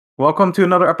Welcome to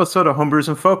another episode of Homebrews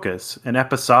in Focus, an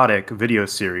episodic video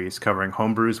series covering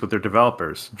homebrews with their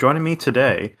developers. Joining me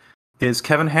today is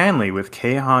Kevin Hanley with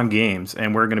Kahan Games,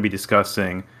 and we're going to be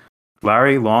discussing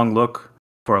Larry Long Look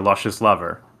for a Luscious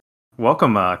Lover.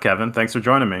 Welcome, Kevin. Thanks for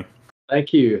joining me.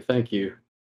 Thank you. I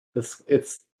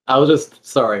was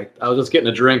just getting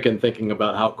a drink and thinking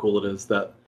about how cool it is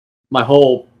that my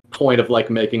whole point of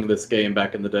making this game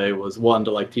back in the day was one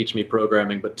to teach me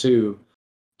programming, but two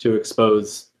to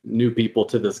expose new people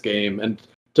to this game, and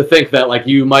to think that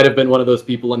you might have been one of those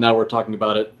people and now we're talking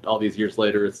about it all these years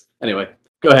later. Anyway,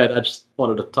 go ahead. I just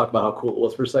wanted to talk about how cool it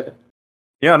was for a second.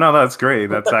 Yeah, no, that's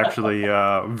great. That's actually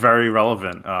very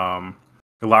relevant.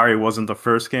 Larry wasn't the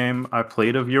first game I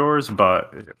played of yours,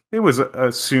 but it was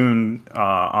soon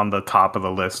on the top of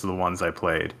the list of the ones I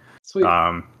played. Sweet.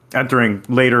 Entering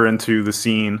later into the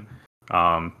scene,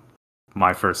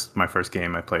 my first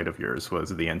game I played of yours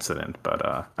was The Incident,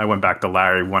 but I went back to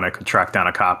Larry when I could track down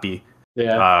a copy.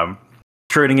 Yeah.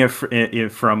 Trading it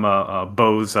from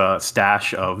Bo's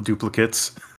stash of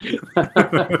duplicates.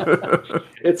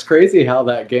 It's crazy how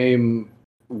that game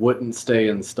wouldn't stay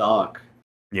in stock.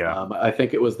 Yeah. I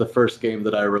think it was the first game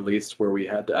that I released where we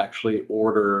had to actually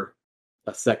order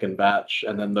a second batch,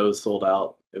 and then those sold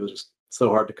out. It was just so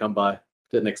hard to come by.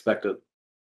 Didn't expect it.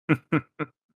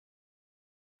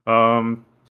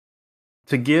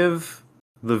 To give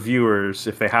the viewers,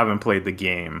 if they haven't played the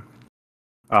game,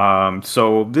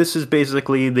 so this is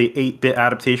basically the 8-bit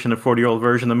adaptation of 40-year-old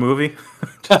version of the movie.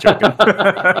 Just joking.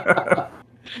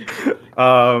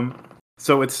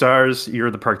 So it stars,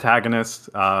 you're the protagonist,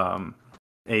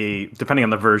 depending on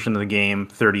the version of the game,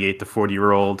 38 to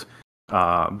 40-year-old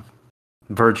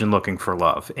virgin looking for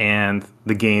love. And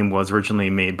the game was originally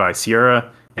made by Sierra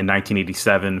in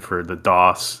 1987 for the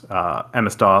DOS,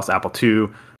 MS-DOS, Apple II,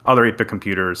 other 8-bit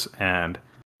computers, and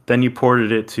then you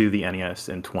ported it to the NES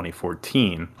in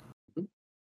 2014.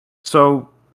 So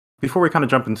before we kind of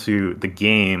jump into the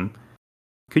game,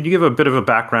 could you give a bit of a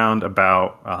background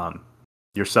about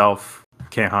yourself,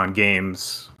 Kahan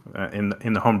Games, in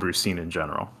the homebrew scene in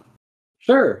general?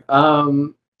 Sure.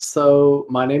 So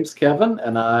my name's Kevin,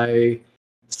 and I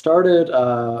started.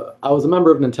 I was a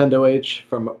member of Nintendo Age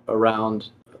from around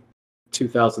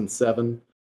 2007.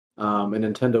 And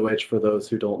Nintendo Age, for those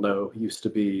who don't know, used to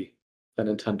be a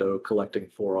Nintendo collecting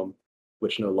forum,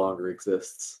 which no longer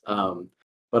exists.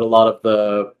 But a lot of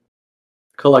the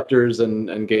collectors and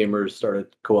gamers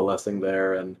started coalescing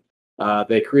there, and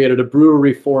they created a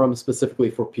brewery forum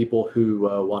specifically for people who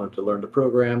wanted to learn to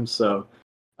program. So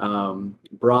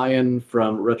Brian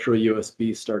from Retro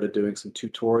USB started doing some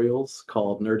tutorials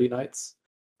called Nerdy Nights,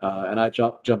 and I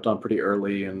jumped on pretty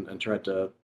early and tried to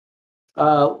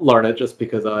learn it, just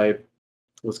because I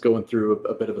was going through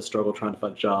a bit of a struggle trying to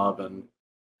find a job and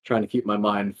trying to keep my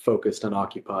mind focused and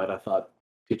occupied. I thought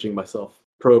teaching myself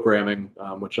programming,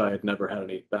 which I had never had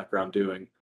any background doing,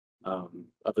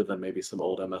 other than maybe some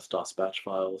old MS-DOS batch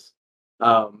files.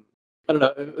 I don't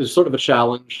know, it was sort of a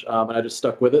challenge, and I just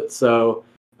stuck with it. So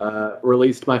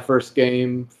released my first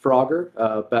game,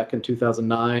 Frogger, back in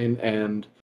 2009, and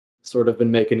sort of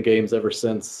been making games ever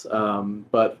since.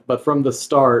 But from the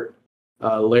start,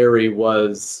 Larry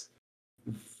was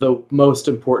the most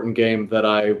important game that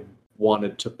I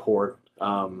wanted to port.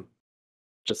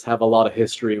 Just have a lot of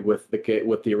history with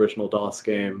the original DOS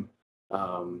game.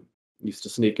 Used to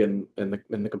sneak in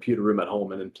the computer room at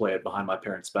home and then play it behind my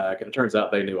parents' back. And it turns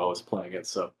out they knew I was playing it,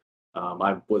 so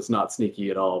I was not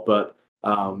sneaky at all. But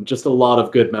just a lot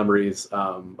of good memories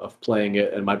of playing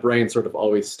it, and my brain sort of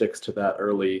always sticks to that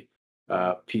early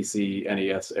PC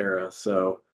NES era.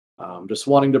 So just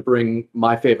wanting to bring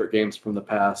my favorite games from the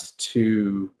past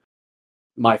to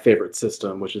my favorite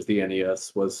system, which is the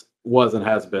NES, was and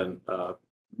has been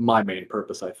my main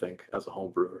purpose, I think, as a home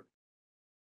brewer.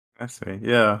 I see.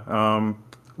 Yeah.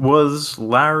 Was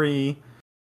Larry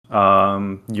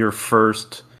your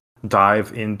first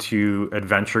dive into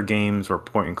adventure games or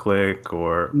point and click,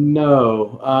 or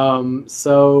No?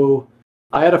 So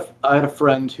I had a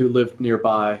friend who lived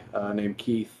nearby, named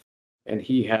Keith, and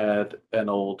he had an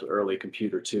old early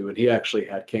computer too, and he actually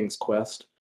had King's Quest.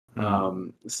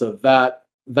 So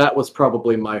that was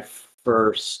probably my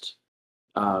first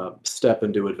step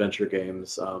into adventure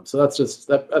games. So that's just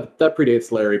that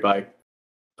predates Larry by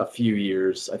a few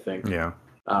years, I think. Yeah.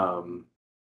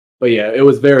 But yeah, it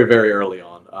was very, very early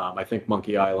on. I think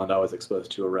Monkey Island I was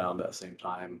exposed to around that same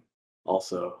time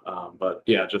also. But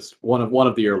yeah, just one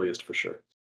of the earliest for sure.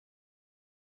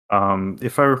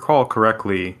 If I recall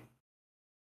correctly,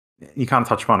 you kind of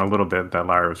touched upon a little bit that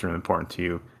Larry was really important to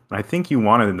you. And I think you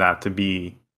wanted that to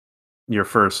be your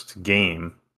first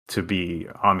game to be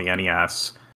on the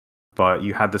NES. but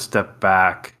you had to step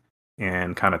back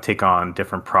and kind of take on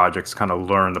different projects, kind of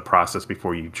learn the process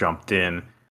before you jumped in.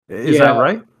 Is that Yeah,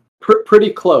 right?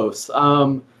 pretty close.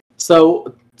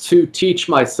 So to teach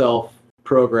myself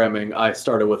programming, I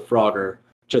started with Frogger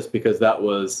just because that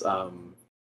was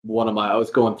one of my. I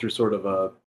was going through sort of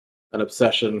an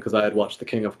obsession because I had watched The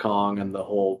King of Kong and the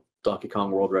whole Donkey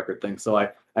Kong world record thing. So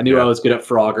I knew I Yeah. was good at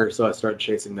Frogger, so I started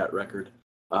chasing that record.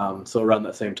 So around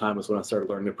that same time was when I started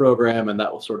learning to program, and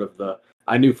that was sort of the.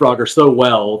 I knew Frogger so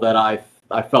well that I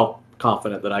felt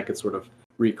confident that I could sort of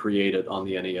recreate it on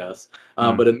the NES.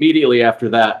 Mm. But immediately after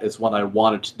that is when I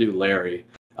wanted to do Larry,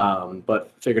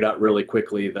 but figured out really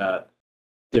quickly that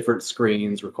different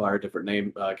screens require different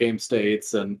game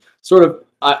states, and sort of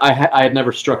I had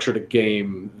never structured a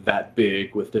game that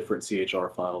big with different CHR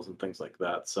files and things like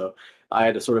that. So I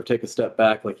had to sort of take a step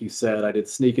back, like you said. I did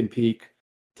sneak and peek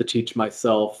to teach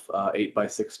myself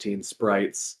 8x16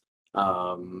 sprites.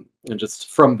 And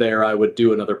just from there, I would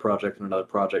do another project and another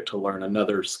project to learn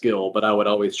another skill, but I would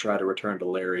always try to return to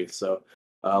Larry. So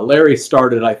Larry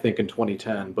started, I think, in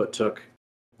 2010, but took,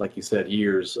 like you said,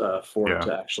 years for it Yeah.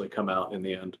 to actually come out in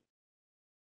the end.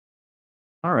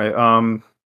 All right.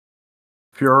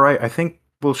 If you're all right, I think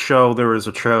we'll show there was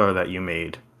a trailer that you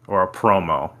made or a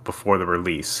promo before the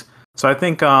release. So I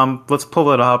think let's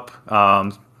pull it up,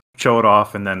 show it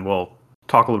off, and then we'll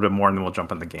talk a little bit more, and then we'll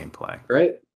jump into gameplay.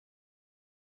 Right?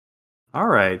 All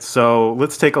right. So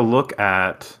let's take a look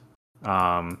at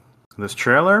this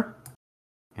trailer,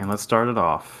 and let's start it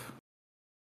off.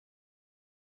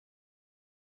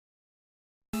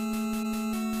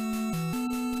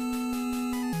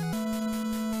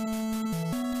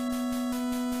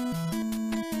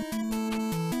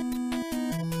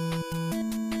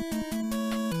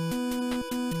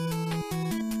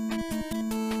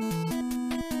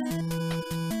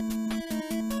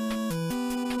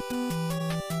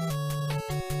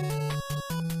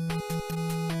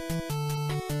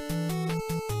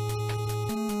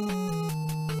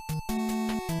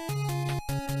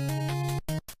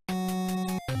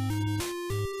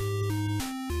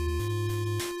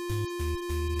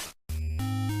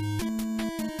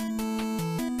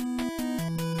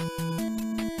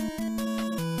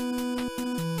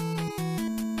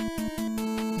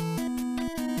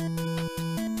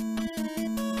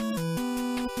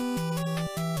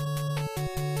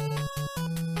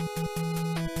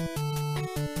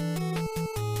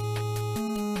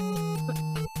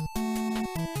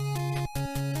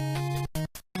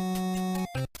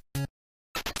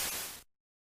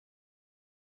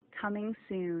 Coming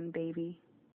soon, baby.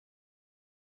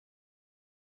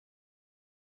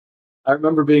 I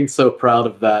remember being so proud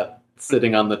of that,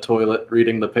 sitting on the toilet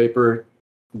reading the paper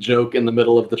joke in the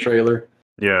middle of the trailer.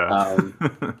 Yeah.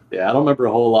 Yeah, I don't remember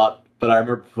a whole lot, but I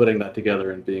remember putting that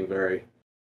together and being very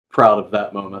proud of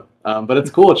that moment. But it's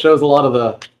cool. It shows a lot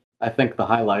of I think, the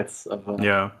highlights of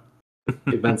Yeah.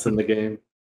 events in the game.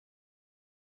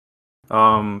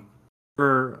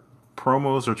 For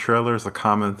promos or trailers a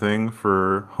common thing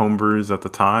for homebrews at the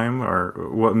time, or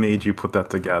what made you put that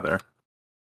together?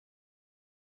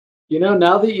 You know,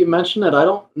 now that you mention it, I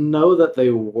don't know that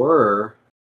they were.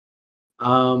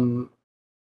 Um,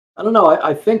 I don't know.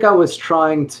 I think I was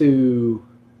trying to.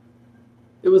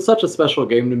 It was such a special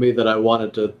game to me that I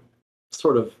wanted to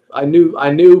sort of. I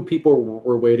knew people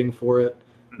were waiting for it,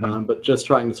 Mhm. but just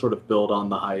trying to sort of build on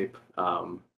the hype.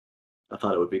 I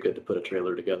thought it would be good to put a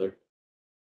trailer together.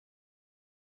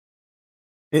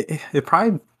 It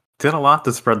probably did a lot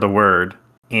to spread the word.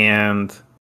 And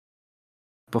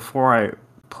before I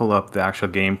pull up the actual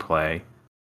gameplay,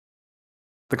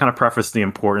 to kind of preface the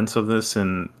importance of this,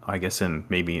 and I guess in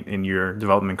maybe in your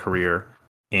development career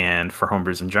and for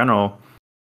homebrews in general,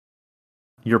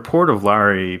 your port of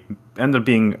Larry ended up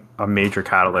being a major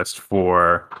catalyst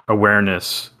for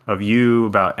awareness of you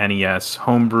about NES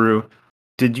homebrew.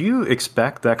 Did you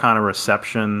expect that kind of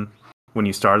reception when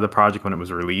you started the project when it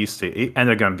was released? It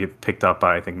ended up going to be picked up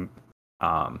by, I think,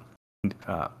 um,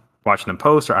 Washington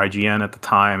Post or IGN at the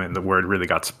time, and the word really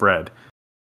got spread.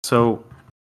 So,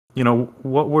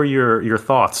 what were your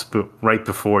thoughts right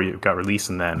before you got released,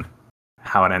 and then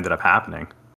how it ended up happening?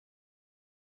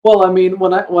 Well, I mean,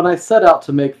 when I set out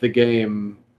to make the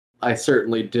game, I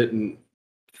certainly didn't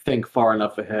think far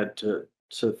enough ahead to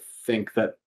think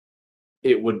that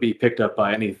it would be picked up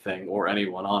by anything or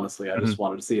anyone. Honestly, I Hmm. just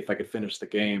wanted to see if I could finish the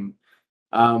game.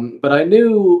 But I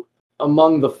knew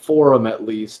among the forum, at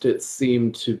least, it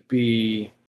seemed to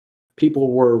be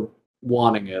people were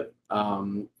wanting it,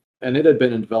 and it had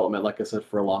been in development, like I said,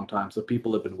 for a long time, so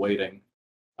people had been waiting.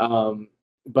 Um,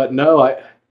 but no,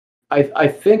 I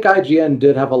think IGN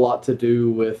did have a lot to do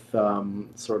with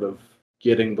sort of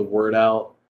getting the word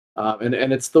out. And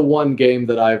it's the one game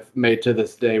that I've made to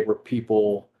this day where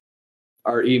people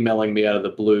are emailing me out of the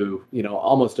blue,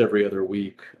 almost every other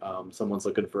week. Someone's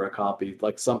looking for a copy.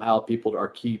 Like somehow people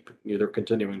are they're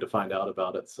continuing to find out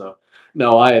about it. So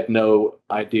no, I had no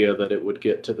idea that it would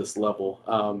get to this level.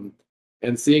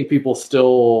 And seeing people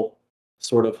still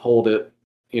sort of hold it,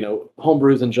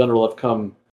 homebrews in general have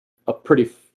come a pretty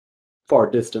far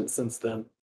distance since then.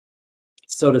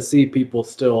 So to see people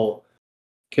still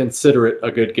consider it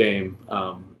a good game,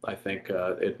 I think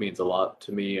it means a lot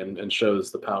to me and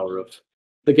shows the power of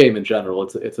the game in general.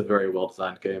 It's a very well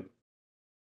designed game.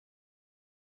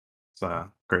 It's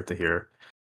great to hear.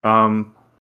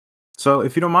 So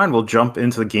if you don't mind, we'll jump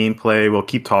into the gameplay. We'll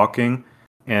keep talking,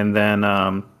 and then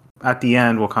at the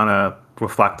end, we'll kind of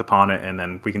reflect upon it, and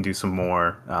then we can do some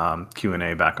more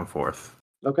Q&A back and forth.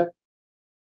 Okay.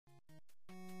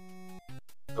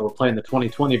 So we're playing the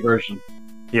 2020 version.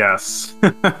 Yes.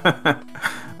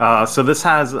 So this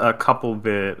has a couple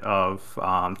bit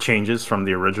of changes from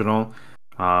the original.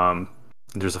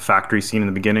 There's a factory scene in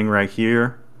the beginning right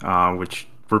here, which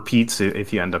repeats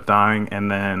if you end up dying,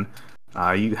 and then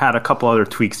you had a couple other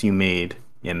tweaks you made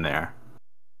in there.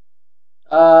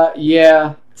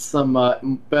 Yeah,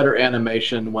 some better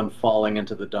animation when falling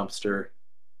into the dumpster,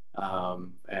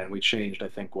 and we changed, I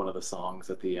think, one of the songs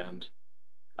at the end.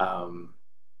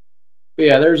 But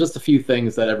yeah, there's just a few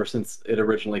things that ever since it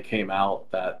originally came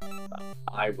out that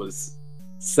I was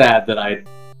sad that I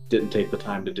didn't take the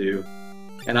time to do.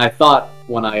 And I thought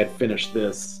when I had finished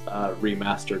this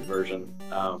remastered version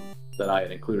that I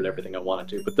had included everything I wanted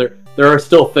to. But there are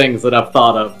still things that I've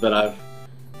thought of that I've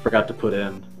forgot to put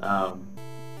in.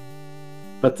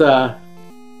 But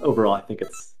overall, I think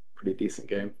it's a pretty decent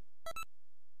game.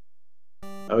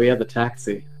 Oh yeah, the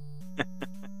taxi.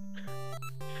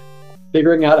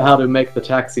 Figuring out how to make the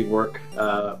taxi work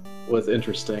was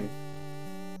interesting.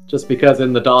 Just because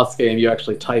in the DOS game, you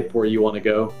actually type where you want to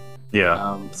go.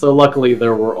 Yeah. So luckily,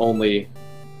 there were only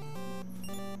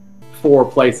 4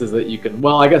 places that you can...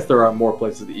 Well, I guess there are more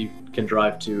places that you can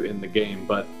drive to in the game,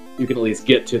 but you can at least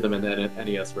get to them in the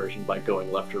NES version by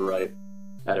going left or right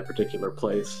at a particular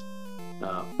place.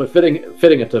 But fitting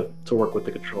it to work with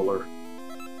the controller,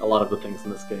 a lot of the things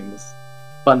in this game is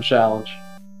a fun challenge.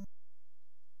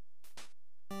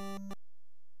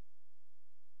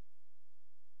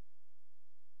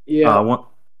 Yeah.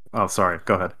 Oh, sorry.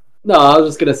 Go ahead. No, I was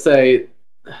just gonna say,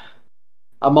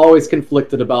 I'm always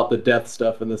conflicted about the death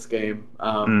stuff in this game,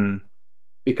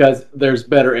 because there's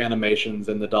better animations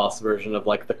in the DOS version of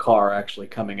like the car actually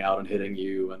coming out and hitting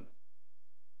you, and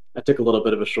I took a little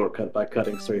bit of a shortcut by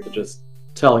cutting straight to just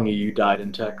telling you died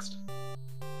in text.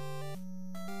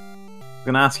 I'm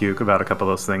gonna ask you about a couple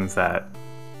of those things that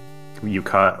you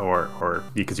cut, or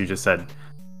because you just said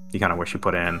you kind of wish you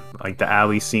put in, like the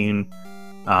alley scene.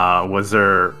 Was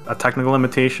there a technical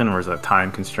limitation, or was it a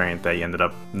time constraint that you ended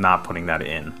up not putting that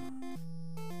in?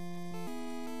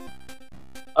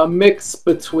 A mix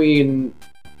between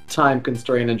time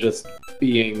constraint and just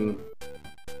being...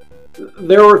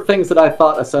 There were things that I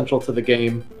thought essential to the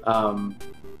game,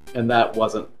 and that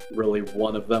wasn't really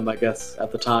one of them, I guess,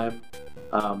 at the time.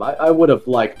 I would have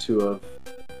liked to have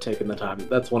taken the time.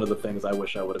 That's one of the things I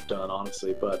wish I would have done,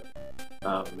 honestly, but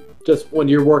just when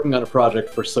you're working on a project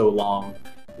for so long,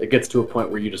 it gets to a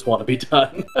point where you just want to be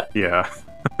done. Yeah.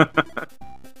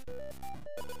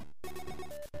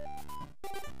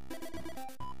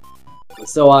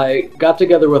 So I got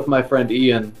together with my friend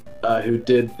Ian, who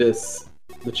did the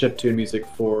chiptune music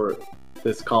for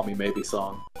this Call Me Maybe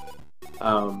song.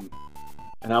 And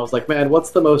I was like, man,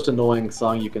 what's the most annoying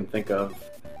song you can think of?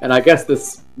 And I guess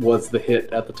this was the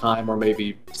hit at the time, or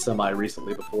maybe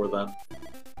semi-recently before then.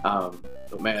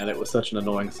 But man, it was such an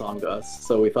annoying song to us,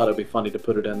 so we thought it'd be funny to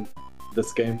put it in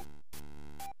this game.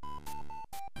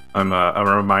 I'm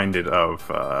reminded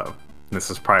of, this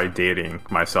is probably dating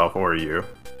myself or you.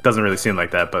 Doesn't really seem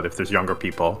like that, but if there's younger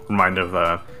people, reminded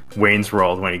of Wayne's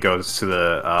World when he goes to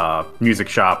the music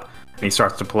shop and he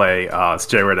starts to play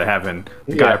Stairway to Heaven.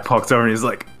 The guy pokes over and he's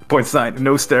like, point sign,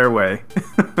 no stairway.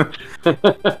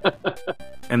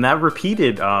 And that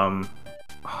repeated 10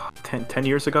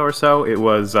 years ago or so. It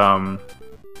was an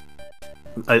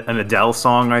Adele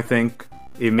song, I think.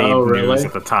 It made news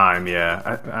at the time,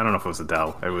 yeah. I don't know if it was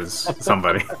Adele. It was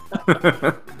somebody.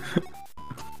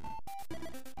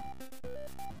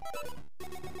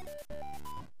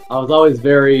 I was always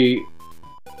very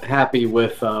happy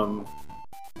with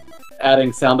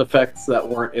adding sound effects that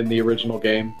weren't in the original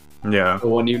game. Yeah. So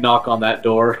when you knock on that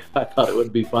door, I thought it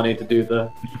would be funny to do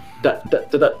the dut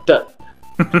dut dut dut.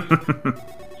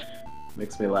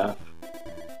 Makes me laugh.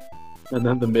 And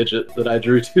then the midget that I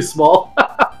drew too small.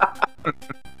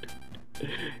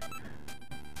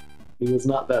 He was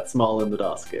not that small in the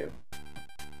DOS game.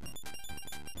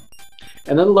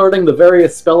 And then learning the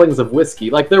various spellings of whiskey.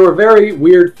 Like, there were very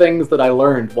weird things that I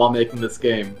learned while making this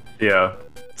game. Yeah.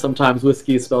 Sometimes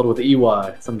whiskey is spelled with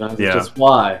EY, sometimes it's Yeah. just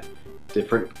Y.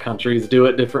 Different countries do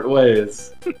it different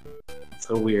ways.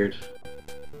 So weird.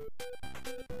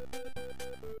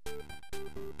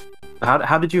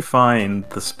 How did you find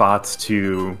the spots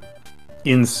to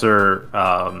insert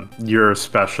your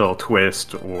special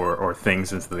twist or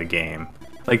things into the game?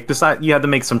 Like, you had to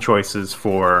make some choices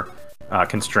for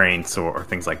constraints or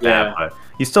things like that, Yeah. but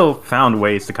you still found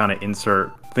ways to kind of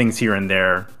insert things here and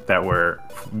there that were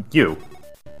you.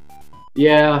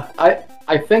 Yeah,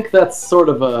 I think that's sort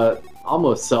of a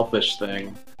almost selfish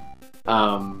thing.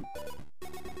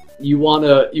 You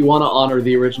wanna honor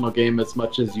the original game as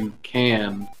much as you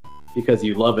can because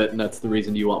you love it, and that's the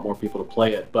reason you want more people to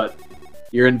play it. But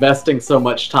you're investing so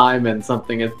much time in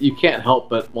something, and you can't help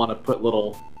but want to put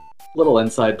little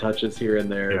inside touches here and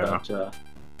there Yeah. that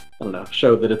I don't know,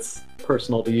 show that it's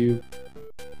personal to you.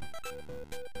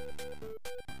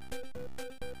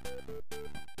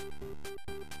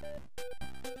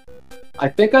 I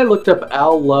think I looked up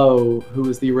Al Lowe, who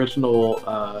was the original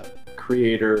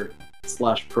creator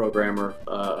 / programmer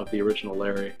of the original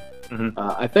Larry. Mhm.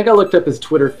 I think I looked up his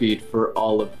Twitter feed for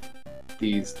all of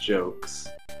these jokes.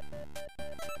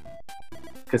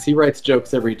 Because he writes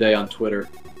jokes every day on Twitter.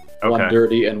 One Okay.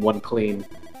 dirty and one clean.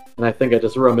 And I think I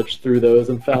just rummaged through those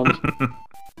and found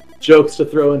jokes to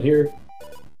throw in here.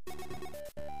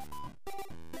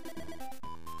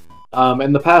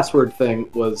 And the password thing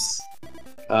was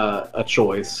a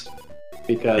choice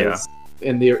because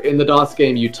in the DOS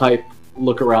game you type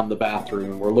 "look around the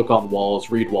bathroom" or "look on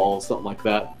walls," "read walls," something like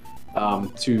that,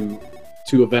 to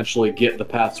eventually get the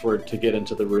password to get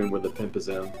into the room where the pimp is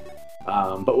in.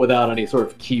 But without any sort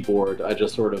of keyboard, I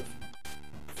just sort of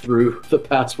threw the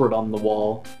password on the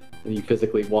wall, and you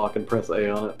physically walk and press A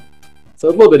on it. So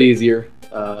it's a little bit easier,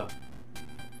 but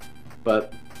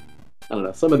I don't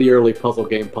know. Some of the early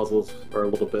puzzles are a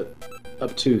little bit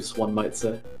obtuse, one might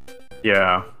say.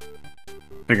 Yeah.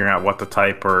 Figuring out what to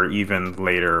type, or even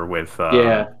later with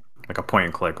Yeah. like a point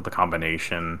and click with a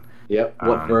combination. Yep.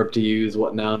 What verb to use,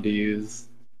 what noun to use.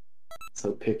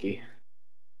 So picky.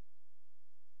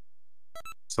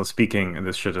 So speaking, and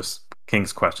this should just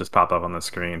King's Quest just pop up on the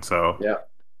screen. So Yeah.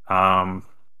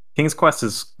 King's Quest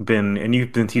has been, and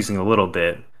you've been teasing a little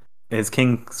bit. Has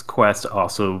King's Quest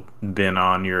also been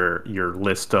on your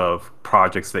list of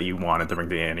projects that you wanted to bring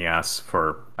to the NES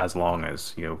for as long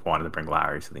as you wanted to bring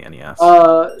Larry to the NES?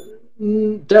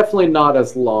 Definitely not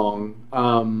as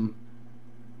long.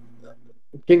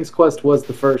 King's Quest was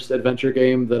the first adventure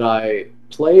game that I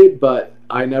played, but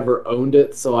I never owned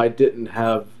it, so I didn't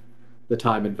have the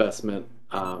time investment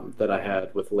that I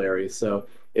had with Larry. So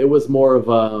it was more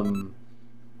of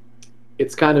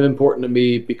it's kind of important to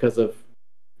me because of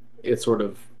it sort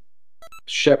of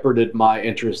shepherded my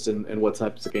interest in what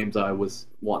types of games I was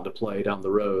wanting to play down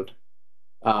the road.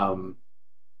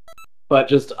 But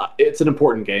just it's an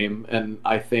important game, and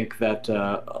I think that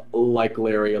like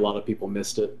Larry, a lot of people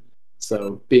missed it.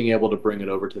 So being able to bring it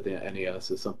over to the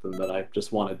NES is something that I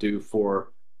just want to do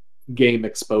for game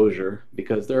exposure,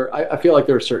 because I feel like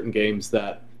there are certain games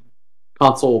that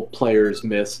console players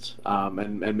missed,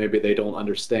 and maybe they don't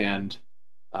understand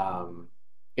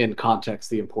in context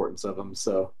the importance of them.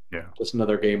 So Yeah. just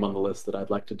another game on the list that I'd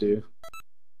like to do.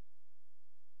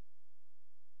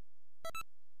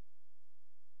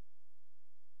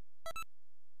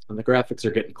 And the graphics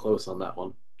are getting close on that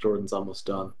one. Jordan's almost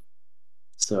done.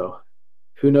 So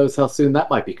who knows how soon that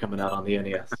might be coming out on the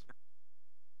NES.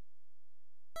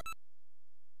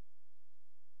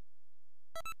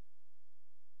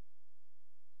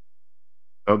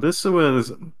 So this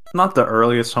was not the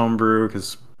earliest homebrew,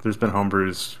 because there's been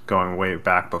homebrews going way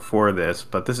back before this,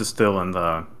 but this is still in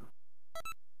the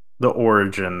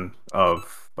origin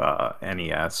of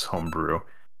NES homebrew.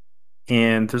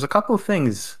 And there's a couple of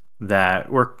things that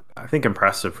were, I think,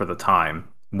 impressive for the time.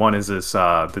 One is this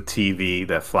the TV,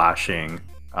 that flashing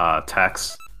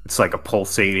text. It's like a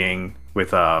pulsating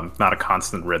with not a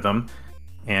constant rhythm.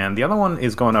 And the other one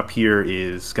is going up here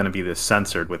is going to be this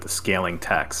censored with the scaling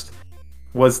text.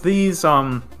 Was these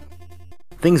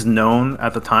things known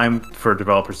at the time for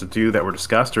developers to do that were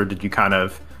discussed, or did you kind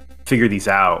of figure these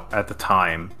out at the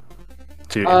time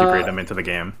to integrate them into the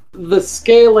game? The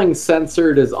scaling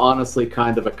censored is honestly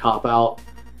kind of a cop-out.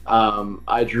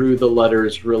 I drew the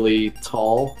letters really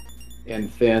tall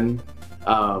and thin,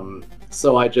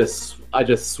 so I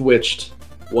just switched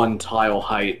one tile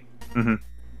height, Mhm.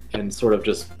 and sort of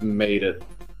just made it.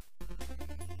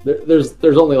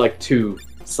 There's only like two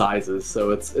sizes,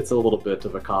 so it's a little bit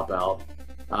of a cop out.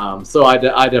 So I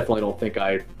definitely don't think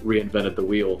I reinvented the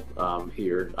wheel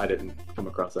here. I didn't come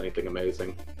across anything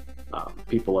amazing.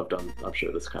 People have done, I'm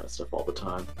sure, this kind of stuff all the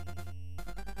time.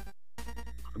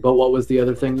 But what was the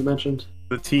other thing you mentioned?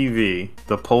 The TV,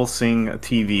 the pulsing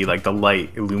TV, like the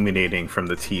light illuminating from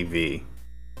the TV.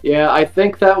 Yeah, I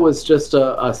think that was just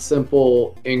a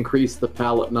simple increase the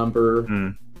palette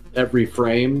number every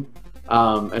frame.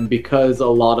 And because a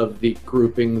lot of the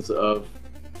groupings of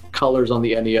colors on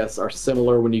the NES are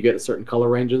similar when you get certain color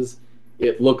ranges,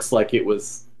 it looks like it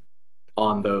was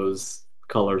on those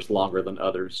colors longer than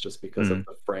others just because of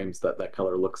the frames that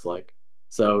color looks like.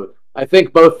 So I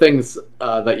think both things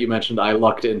that you mentioned I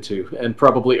lucked into and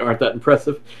probably aren't that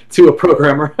impressive to a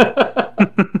programmer.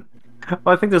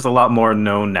 Well, I think there's a lot more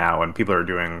known now, and people are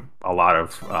doing a lot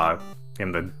of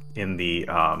in the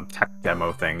tech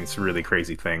demo things, really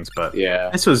crazy things. But yeah,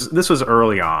 this was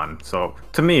early on, so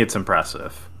to me, it's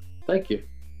impressive. Thank you.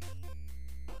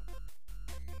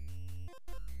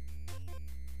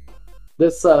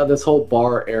 This whole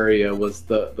bar area was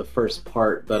the first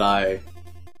part that I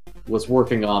was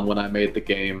working on when I made the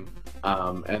game,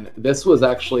 and this was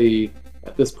actually,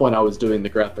 at this point I was doing the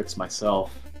graphics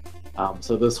myself.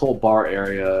 So this whole bar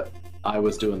area I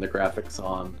was doing the graphics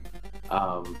on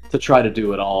to try to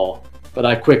do it all, but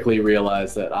I quickly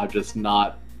realized that I'm just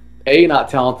not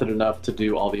talented enough to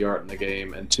do all the art in the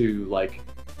game, and two, like,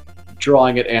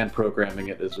 drawing it and programming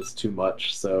it is just too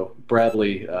much. So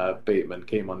Bradley Bateman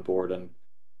came on board and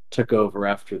took over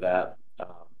after that,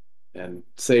 and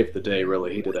saved the day,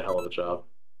 really. He did a hell of a job.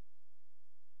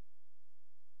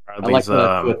 Bradley's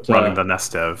running the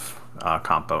Nestev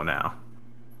compo now.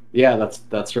 Yeah,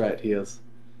 that's right, he is.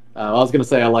 I was going to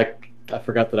say, I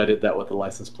forgot that I did that with the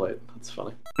license plate. That's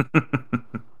funny.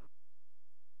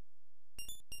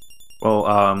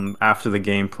 Well, after the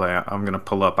gameplay, I'm going to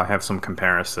pull up, I have some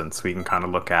comparisons we can kind of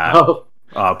look at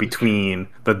between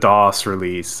the DOS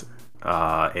release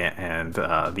and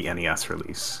the NES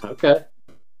release. Okay.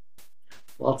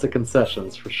 Lots of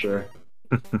concessions, for sure.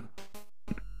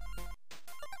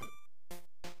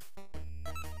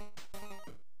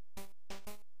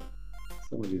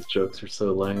 Some of these jokes are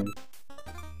so lame.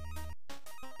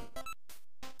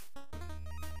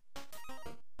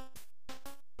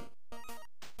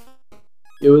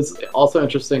 It was also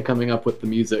interesting coming up with the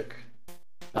music,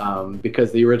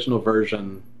 because the original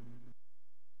version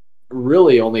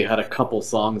really only had a couple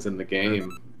songs in the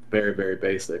game, very, very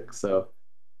basic. So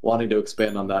wanting to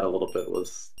expand on that a little bit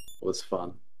was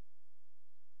fun.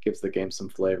 Gives the game some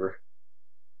flavor.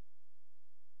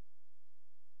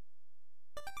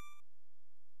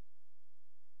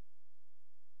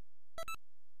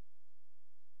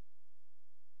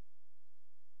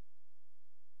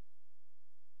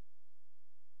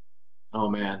 Oh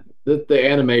man, the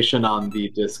animation on the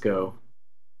disco,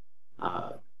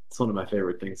 it's one of my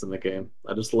favorite things in the game.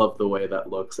 I just love the way that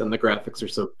looks, and the graphics are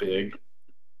so big.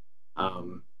 I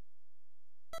don't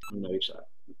know,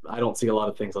 I don't see a lot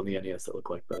of things on the NES that look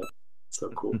like that. It's so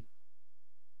cool.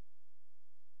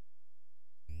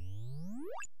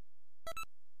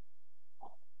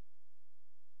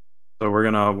 So we're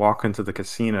gonna walk into the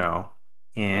casino,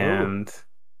 and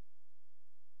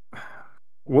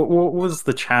what was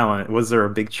the challenge? Was there a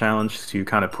big challenge to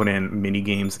kind of put in mini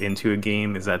games into a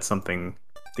game? Is that something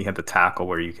you had to tackle,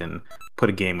 where you can put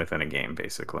a game within a game,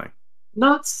 basically?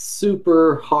 Not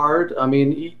super hard. I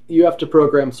mean, you have to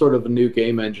program sort of a new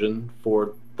game engine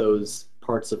for those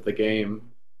parts of the game,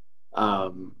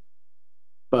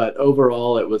 but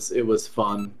overall, it was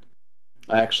fun.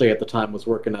 I actually, at the time, was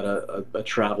working at a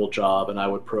travel job, and I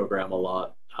would program a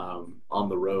lot on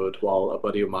the road while a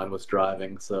buddy of mine was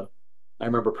driving. So I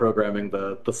remember programming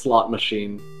the slot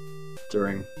machine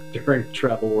during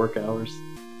travel work hours.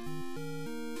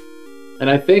 And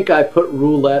I think I put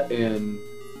roulette in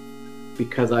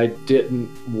because I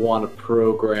didn't want to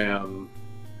program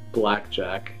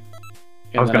blackjack.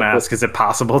 And I was going to ask, is it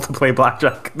possible to play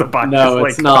blackjack? No,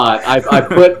 it's not.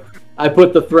 I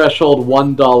put the threshold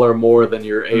 $1 more than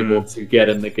you're able to get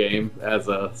in the game as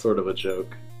a sort of a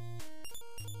joke.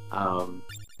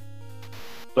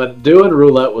 But doing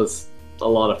roulette was a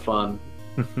lot of fun.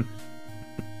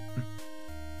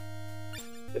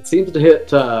 It seems to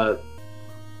hit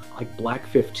like black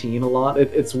 15 a lot.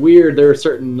 It's weird. There are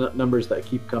certain numbers that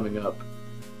keep coming up.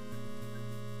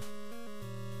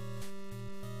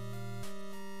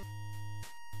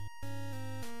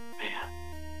 Man,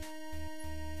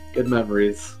 good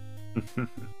memories.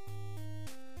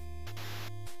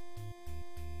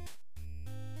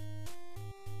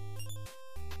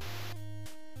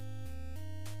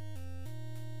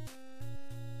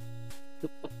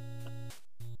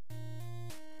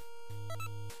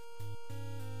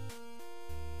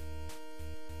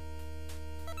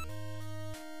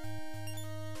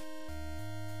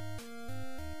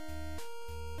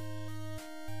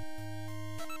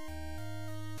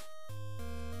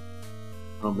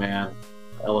 Oh man,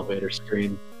 the elevator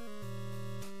screen.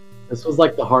 This was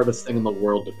like the hardest thing in the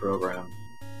world to program.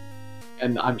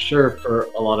 And I'm sure for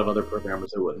a lot of other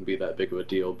programmers it wouldn't be that big of a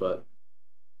deal, but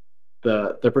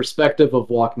the perspective of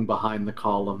walking behind the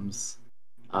columns,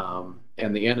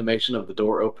 and the animation of the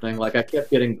door opening, like I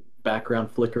kept getting background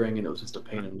flickering and it was just a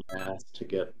pain in the ass to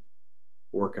get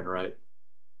working right.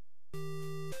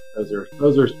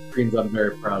 Those are screens I'm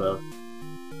very proud of.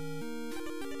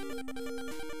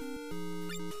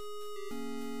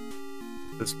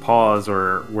 This pause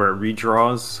or where it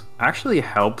redraws actually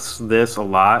helps this a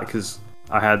lot because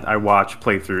I watched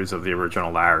playthroughs of the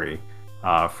original Larry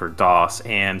for DOS,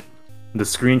 and the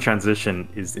screen transition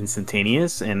is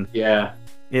instantaneous, and Yeah,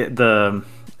 the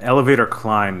elevator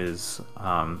climb is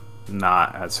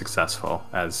not as successful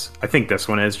as I think this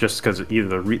one is, just because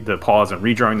either the pause and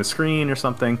redrawing the screen or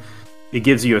something. It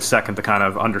gives you a second to kind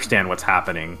of understand what's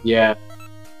happening. yeah.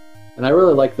 And I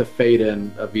really like the fade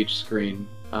in of each screen.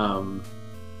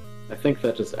 I think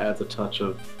that just adds a touch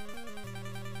of,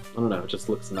 I don't know, it just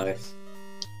looks nice.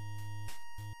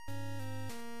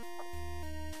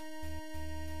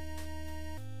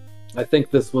 I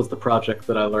think this was the project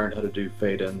that I learned how to do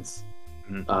fade-ins.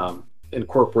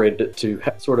 Incorporated it to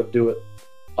sort of do it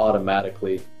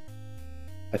automatically.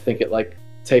 I think it like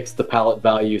takes the palette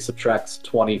value, subtracts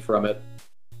 20 from it,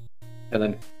 and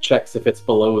then checks if it's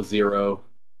below 0.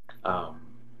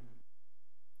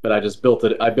 But I just built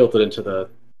it. I built it into the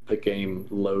game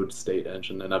load state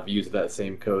engine, and I've used that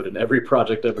same code in every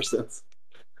project ever since.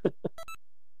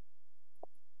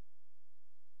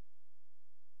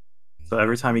 So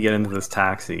every time you get into this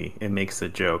taxi, it makes a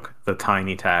joke. The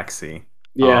tiny taxi.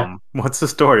 Yeah. What's the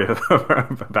story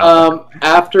about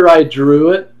After I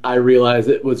drew it, I realized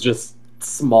it was just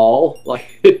small. Like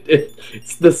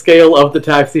it's the scale of the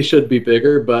taxi should be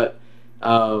bigger, but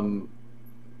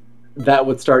that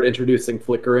would start introducing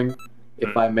flickering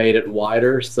if I made it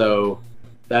wider. So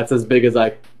that's as big as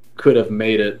I could have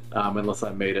made it, unless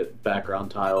I made it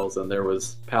background tiles, and there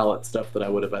was palette stuff that I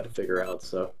would have had to figure out.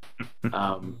 So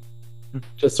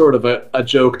just sort of a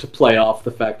joke to play off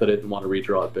the fact that I didn't want to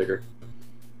redraw it bigger.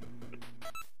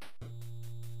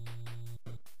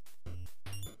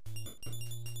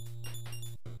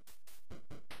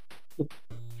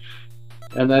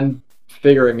 And then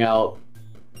figuring out,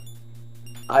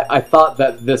 I thought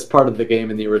that this part of the game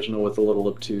in the original was a little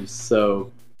obtuse, so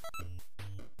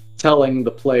telling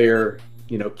the player,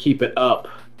 keep it up,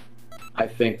 I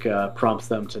think prompts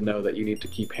them to know that you need to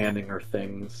keep handing her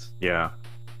things. Yeah.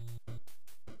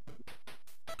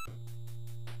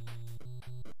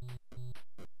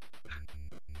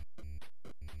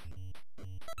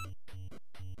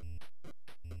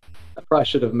 I probably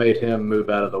should have made him move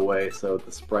out of the way so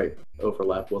the sprite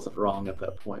overlap wasn't wrong at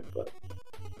that point, but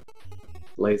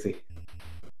lazy.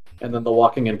 And then the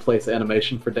walking in place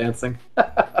animation for dancing.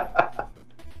 I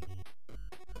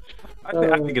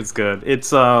think it's good.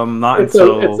 It's not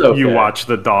until okay. You watch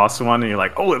the DOS one and you're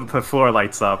like, oh, the floor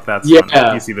lights up. That's Yeah.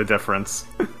 when you see the difference.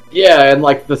 Yeah, and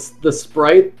like the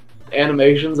sprite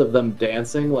animations of them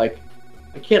dancing, like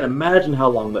I can't imagine how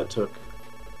long that took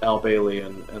Al Bailey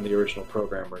and the original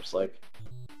programmers. Like,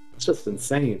 it's just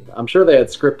insane. I'm sure they had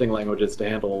scripting languages to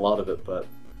handle a lot of it, but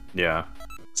Yeah.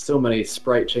 so many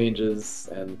sprite changes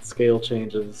and scale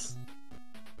changes,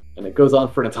 and it goes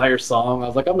on for an entire song. I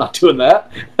was like, I'm not doing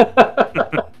that.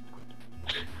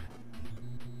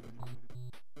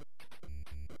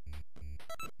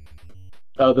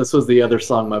 Oh, this was the other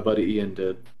song my buddy Ian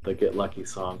did, the Get Lucky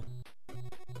song.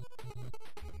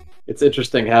 It's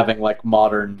interesting having like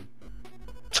modern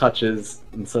touches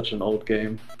in such an old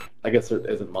game. I guess it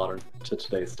isn't modern to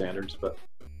today's standards, but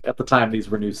at the time these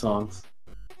were new songs.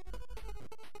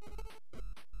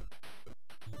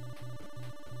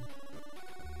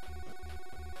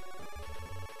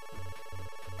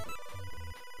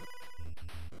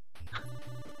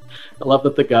 I love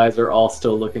that the guys are all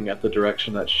still looking at the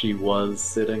direction that she was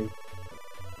sitting.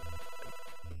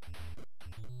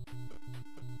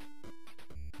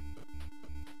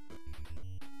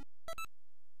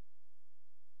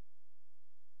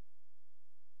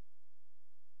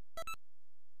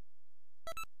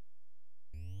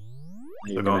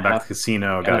 So going back to the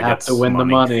casino, gotta gotta have get to win the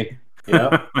money.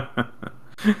 Yep.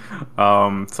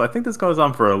 So I think this goes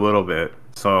on for a little bit.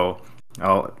 So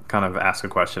I'll kind of ask a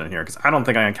question in here because I don't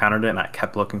think I encountered it and I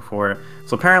kept looking for it.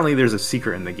 So apparently there's a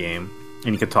secret in the game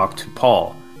and you can talk to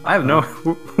Paul. I have no...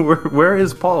 where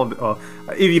is Paul?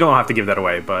 If you don't have to give that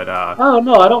away, but... Oh,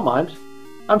 no, I don't mind.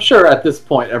 I'm sure at this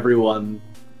point everyone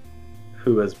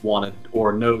who has wanted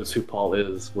or knows who Paul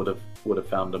is would have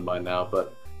found him by now,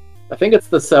 but I think it's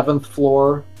the 7th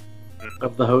floor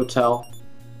of the hotel.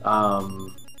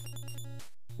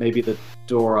 Maybe the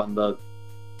door on the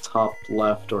top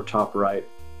left or top right,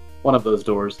 one of those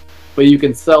doors. But you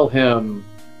can sell him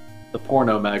the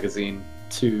porno magazine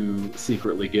to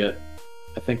secretly get,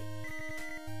 I think,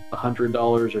 $100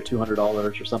 or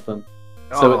 $200 or something.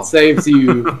 So it saves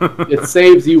you. It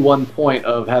saves you 1 point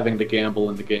of having to gamble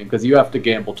in the game because you have to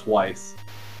gamble twice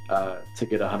to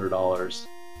get $100.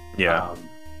 Yeah.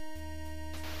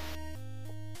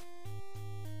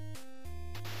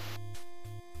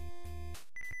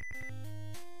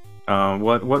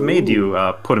 What made you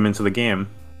put him into the game?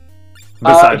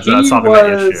 Besides solving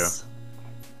that issue.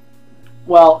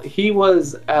 Well, he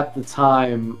was at the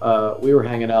time, we were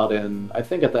hanging out in, I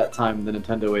think at that time the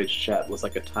Nintendo Age chat was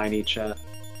like a tiny chat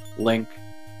link.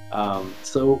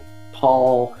 So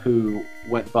Paul, who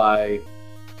went by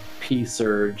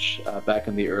P-Surge back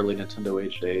in the early Nintendo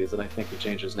Age days, and I think he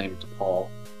changed his name to Paul,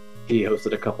 he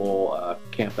hosted a couple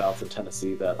campouts in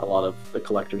Tennessee that a lot of the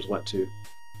collectors went to.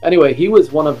 Anyway, he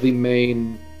was one of the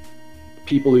main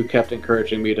people who kept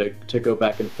encouraging me to go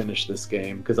back and finish this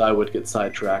game because I would get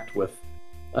sidetracked with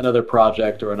another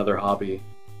project or another hobby.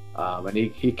 And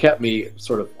he kept me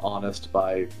sort of honest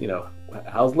by,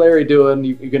 how's Larry doing?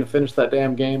 You gonna finish that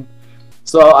damn game?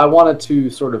 So I wanted to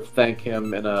sort of thank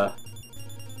him in a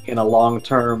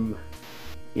long-term,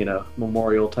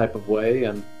 memorial type of way,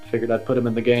 and figured I'd put him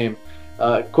in the game.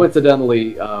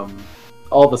 Coincidentally,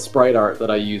 all the sprite art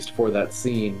that I used for that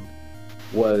scene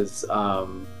was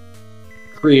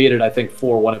created, I think,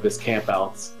 for one of his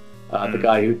campouts. The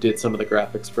guy who did some of the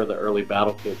graphics for the early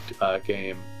Battle Kid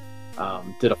game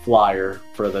did a flyer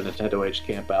for the Nintendo Age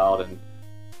campout,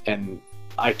 and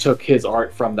I took his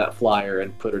art from that flyer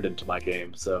and put it into my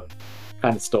game, so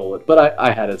kind of stole it. But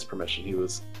I had his permission. He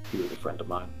was a friend of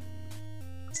mine.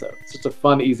 So it's just a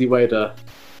fun, easy way to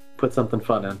put something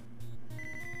fun in.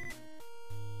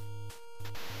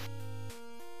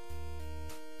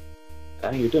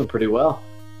 Dang, you're doing pretty well.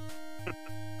 I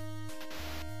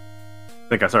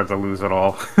think I started to lose it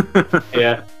all.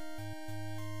 Yeah.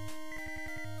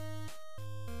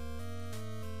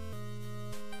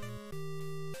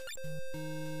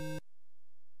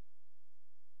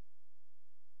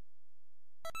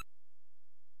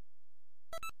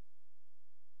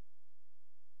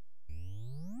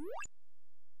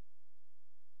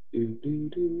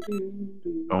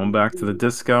 Going back to the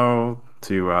disco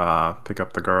to pick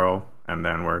up the girl, and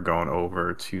then we're going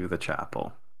over to the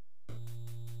chapel.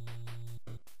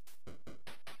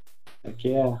 Heck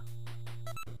yeah.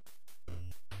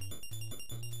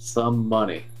 Some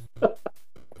money.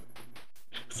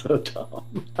 So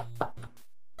dumb.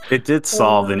 It did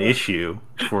solve an issue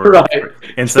for Right.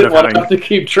 instead of having have to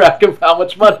keep track of how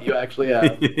much money you actually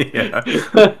have. Yeah.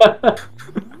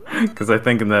 Because I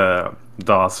think in the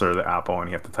DOS or the Apple one,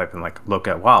 you have to type in like, look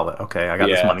at wallet. Okay, I got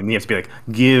this money. And you have to be like,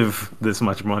 give this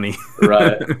much money.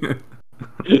 Right.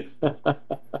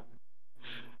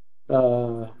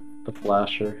 The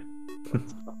flasher.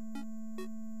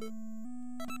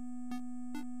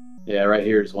 Yeah, right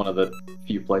here is one of the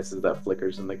few places that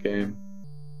flickers in the game.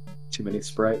 Too many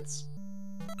sprites.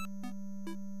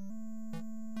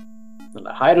 And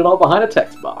I hide it all behind a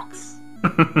text box.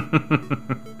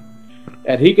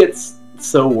 And he gets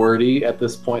so wordy at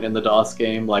this point in the DOS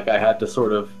game, like I had to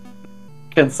sort of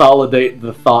consolidate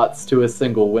the thoughts to a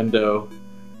single window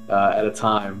at a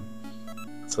time.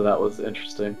 So that was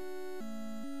interesting.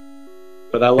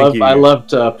 But I loved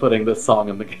putting this song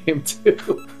in the game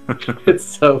too. It's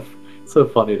so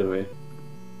funny to me.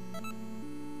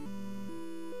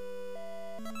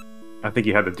 I think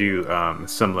you had to do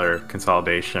similar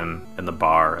consolidation in the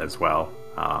bar as well.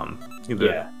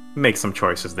 Make some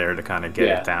choices there to kind of get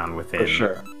it down within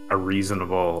a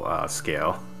reasonable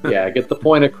scale. Yeah, get the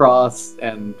point across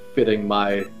and fitting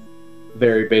my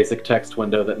very basic text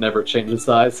window that never changes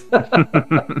size.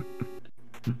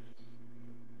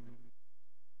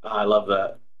 I love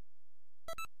that.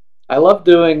 I love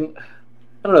doing...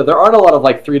 I don't know, there aren't a lot of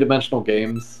like three-dimensional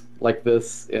games like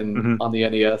this on the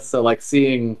NES, so like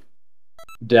seeing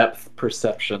depth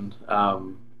perception,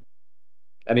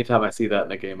 anytime I see that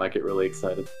in a game, I get really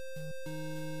excited.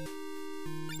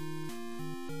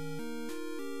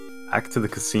 Back to the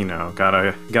casino.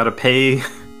 Gotta pay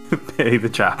pay the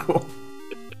chapel.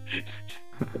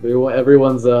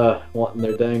 Everyone's wanting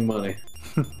their dang money.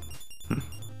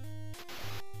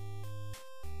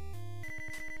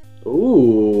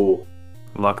 Ooh.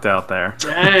 Lucked out there.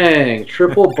 Dang,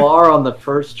 triple bar on the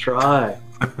first try.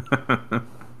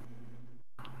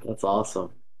 That's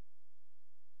awesome.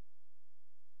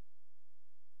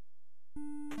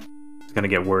 It's gonna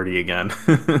get wordy again.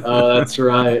 Oh, that's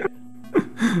right.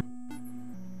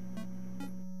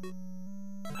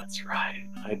 That's right.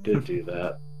 I did do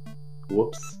that.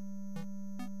 Whoops.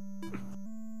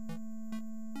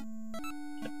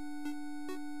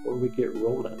 Before we get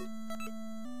rolling.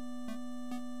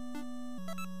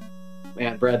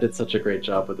 Man, Brad did such a great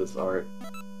job with this art.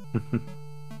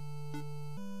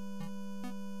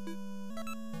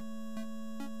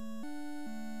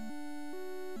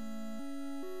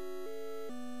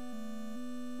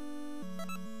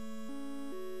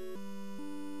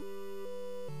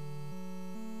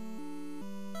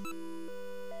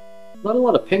 Not a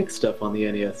lot of pink stuff on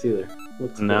the NES either.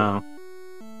 Looks cool. No.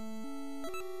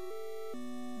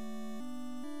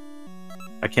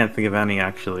 I can't think of any,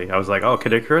 actually. I was like, oh,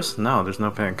 Kid Icarus? No, there's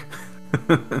no pink.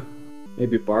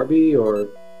 Maybe Barbie or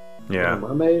Yeah. Little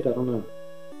Mermaid? I don't know.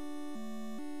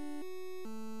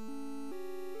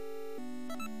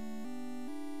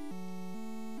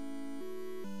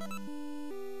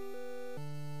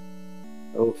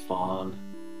 Oh, Fawn.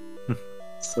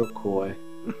 So coy.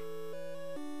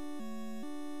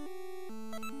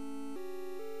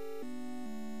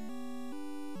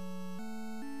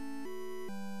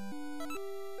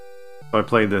 So I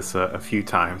played this a few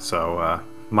times, so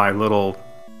my little,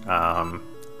 for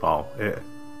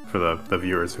the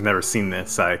viewers who've never seen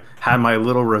this, I had my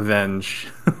little revenge,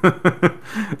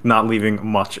 not leaving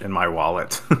much in my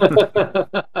wallet.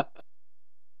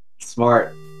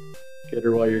 Smart. Get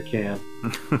her while you can.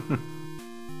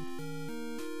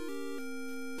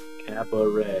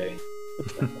 Cabaret.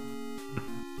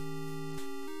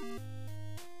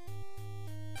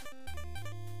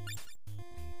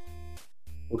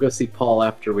 We'll go see Paul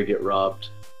after we get robbed.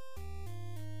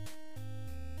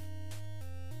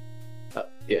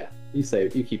 Yeah,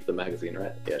 you keep the magazine,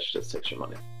 right? Yeah, she just takes your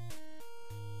money.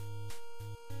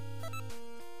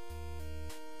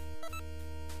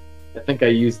 I think I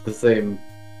used the same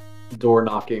door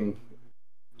knocking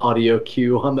audio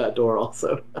cue on that door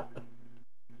also. I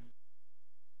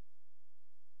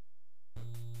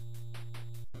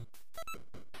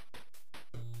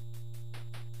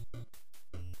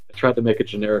tried to make a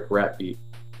generic rap beat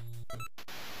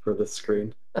for this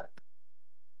screen. I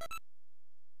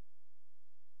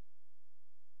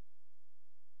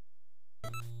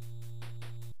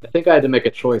think I had to make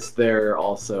a choice there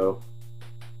also.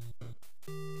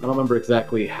 I don't remember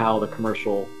exactly how the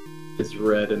commercial is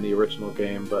read in the original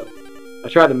game, but I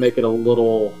tried to make it a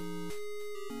little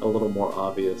more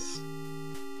obvious.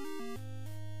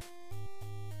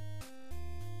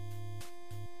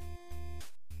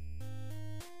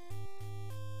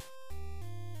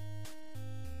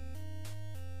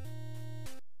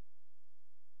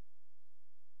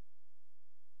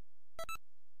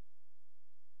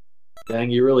 Dang,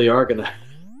 you really are gonna...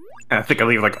 I think I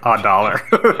leave like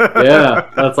 $1. Yeah,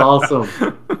 that's awesome.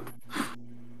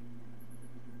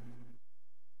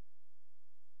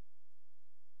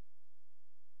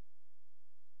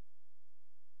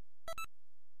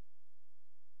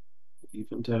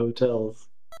 Even to hotels.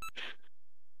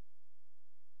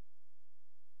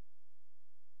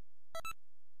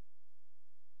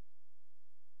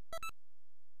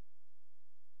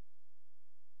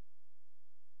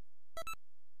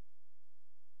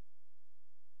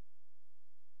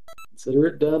 Consider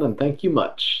it done, and thank you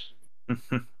much.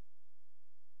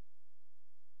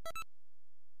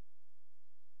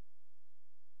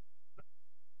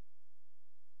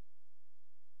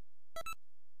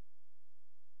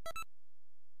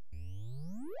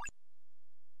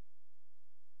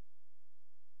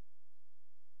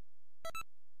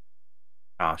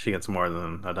 Oh, she gets more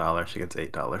than $1. She gets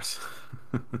 $8.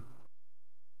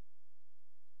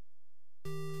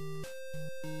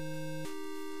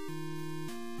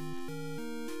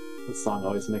 This song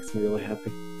always makes me really happy.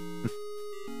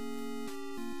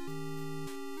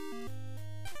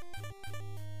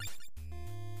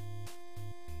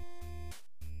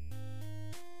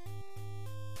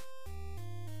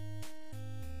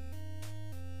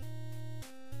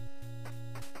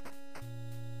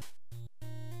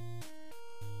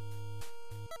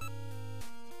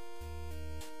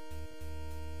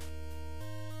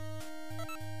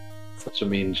 Such a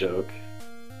mean joke.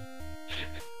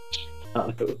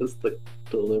 Thought it was the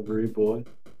delivery boy.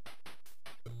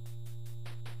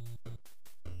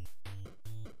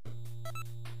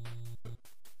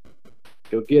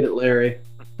 Go get it, Larry.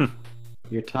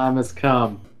 Your time has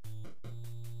come.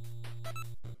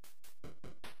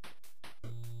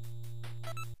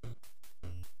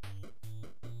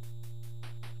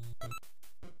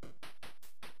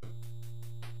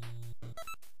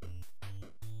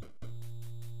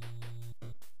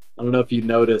 I don't know if you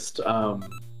noticed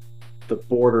the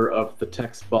border of the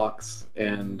text box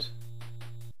and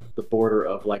the border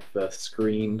of like the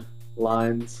screen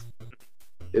lines.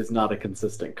 is not a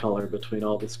consistent color between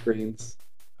all the screens.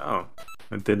 Oh,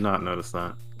 I did not notice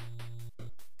that.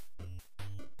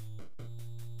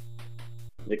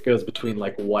 It goes between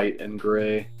like white and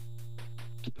gray,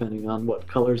 depending on what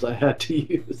colors I had to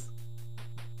use.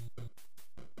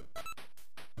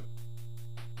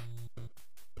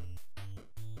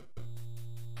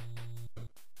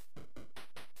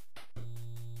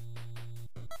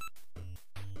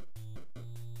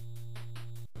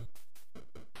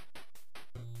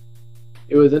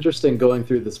 It was interesting going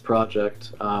through this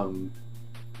project.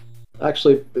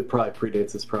 Actually, it probably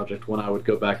predates this project when I would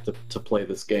go back to play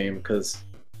this game, because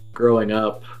growing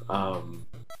up,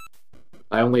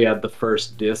 I only had the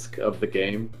first disc of the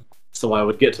game, so I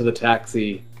would get to the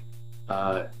taxi,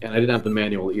 and I didn't have the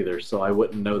manual either, so I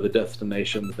wouldn't know the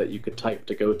destinations that you could type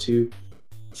to go to.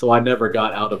 So I never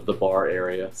got out of the bar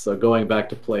area. So going back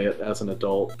to play it as an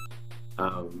adult,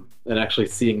 and actually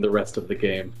seeing the rest of the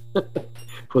game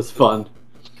was fun.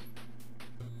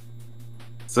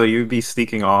 So you'd be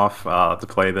sneaking off to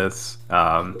play this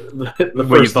The when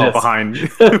you first fell disc. behind.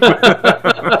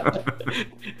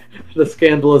 The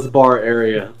scandalous bar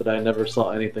area that I never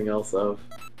saw anything else of.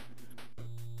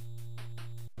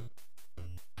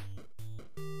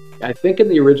 I think in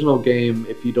the original game,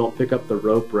 if you don't pick up the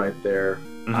rope right there,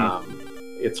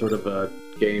 it's sort of a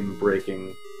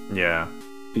game-breaking Yeah.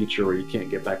 feature where you can't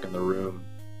get back in the room.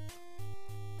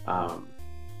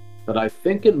 But I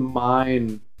think in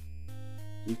mine,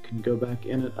 you can go back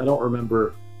in it. I don't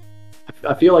remember.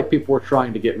 I feel like people were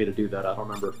trying to get me to do that. I don't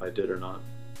remember if I did or not.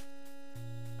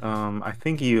 I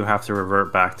think you have to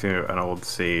revert back to an old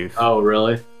save. Oh,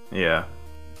 really? Yeah.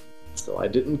 So I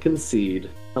didn't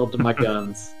concede. Held to my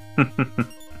guns. Oh,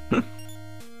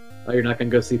 you're not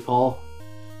gonna go see Paul?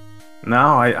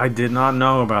 No, I did not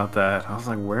know about that. I was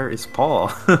like, where is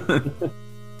Paul?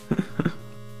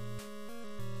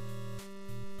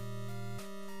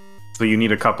 So you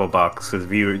need a couple bucks, because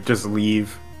if you just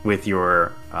leave with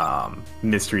your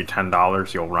mystery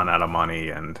 $10, you'll run out of money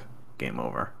and game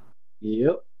over.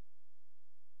 Yep.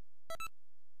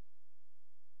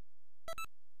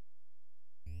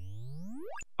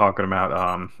 Talking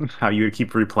about how you would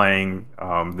keep replaying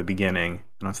the beginning,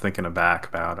 and I was thinking back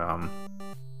about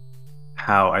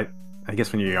how I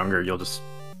guess when you're younger, you'll just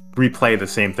replay the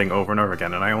same thing over and over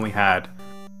again. And I only had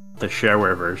the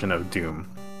shareware version of Doom.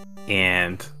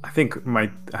 And I think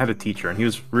I had a teacher, and he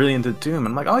was really into Doom. And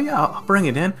I'm like, oh yeah, I'll bring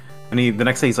it in. And the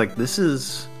next day he's like, this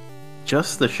is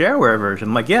just the shareware version.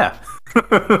 I'm like, yeah.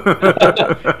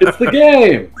 It's the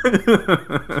game!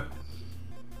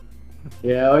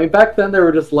 Yeah, I mean, back then there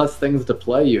were just less things to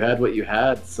play. You had what you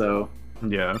had, so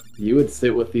Yeah. you would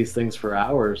sit with these things for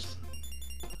hours.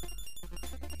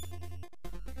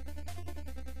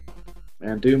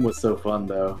 Man, Doom was so fun,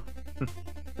 though.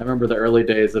 I remember the early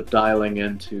days of dialing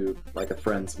into like a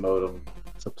friend's modem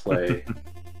to play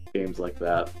games like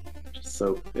that.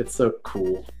 It's so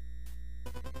cool.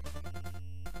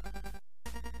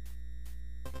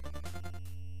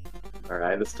 All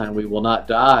right, this time we will not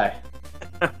die.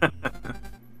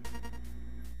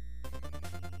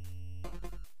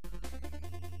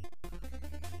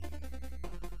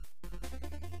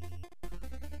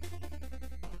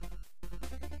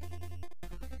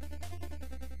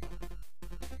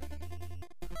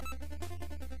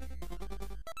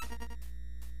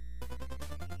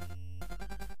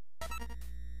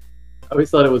 I always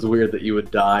thought it was weird that you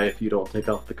would die if you don't take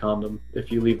off the condom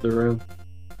if you leave the room.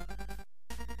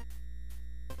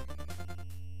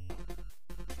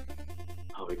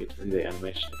 Oh, we get to see the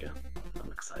animation again.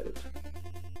 I'm excited.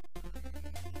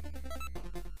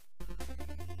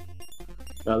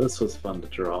 Oh, this was fun to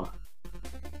draw.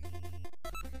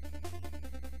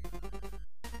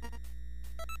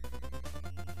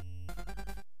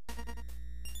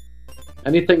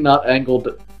 Anything not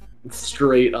angled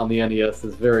straight on the NES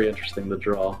is very interesting to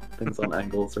draw. Things on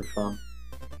angles are fun.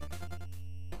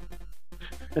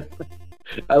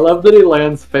 I love that he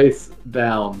lands face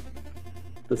down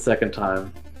the second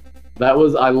time. I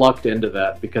lucked into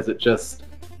that because it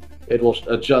will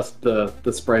adjust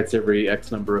the sprites every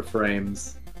X number of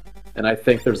frames. And I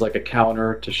think there's like a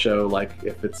counter to show, like,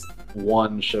 if it's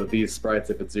 1, show these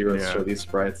sprites, if it's 0, show these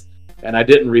sprites. And I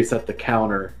didn't reset the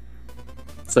counter.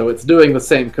 So it's doing the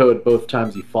same code both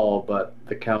times you fall, but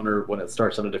the counter, when it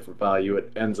starts on a different value,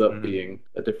 it ends up being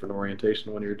a different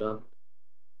orientation when you're done.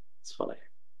 It's funny.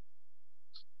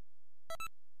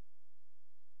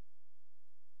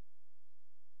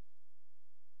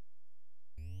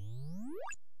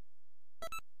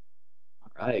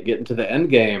 Alright, getting to the end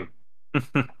game.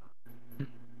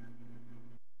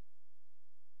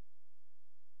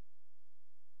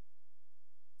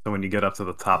 So when you get up to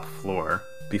the top floor,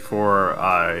 before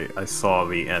I saw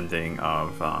the ending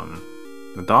of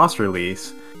the DOS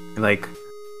release, like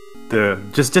the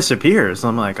just disappears.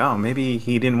 I'm like, oh, maybe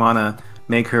he didn't want to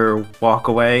make her walk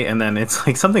away, and then it's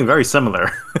like something very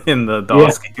similar in the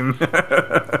DOS game.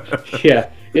 Yeah,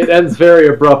 it ends very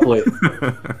abruptly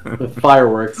with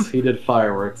fireworks. He did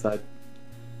fireworks. I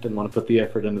didn't want to put the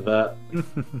effort into that.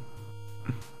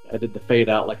 I did the fade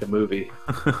out like a movie.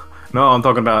 No, I'm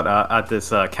talking about at this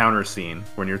counter scene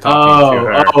when you're talking to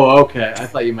her. Oh, okay. I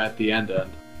thought you meant the end.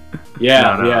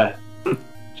 Yeah, No. yeah.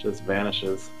 Just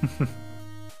vanishes.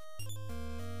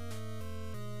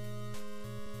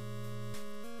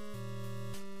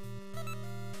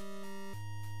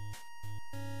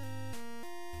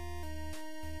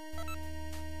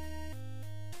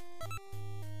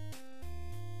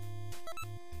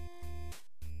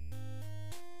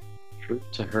 True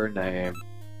to her name.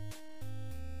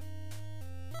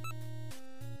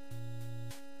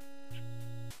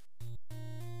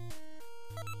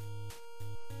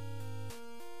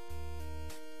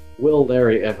 Will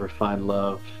Larry ever find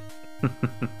love? And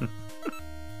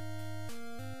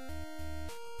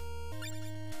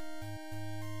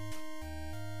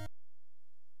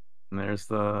there's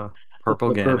the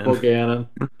purple The Ganon. Purple Ganon.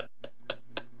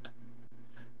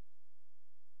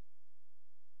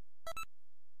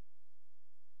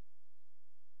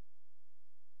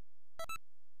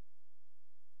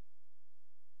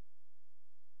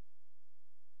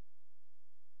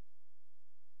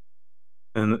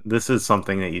 And this is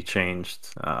something that you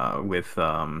changed with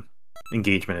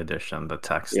Engagement Edition, the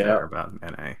text Yeah. there about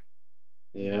NA.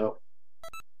 Yeah.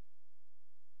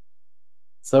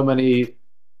 So many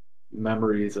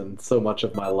memories and so much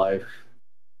of my life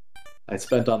I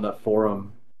spent on that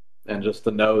forum, and just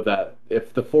to know that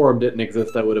if the forum didn't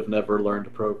exist, I would have never learned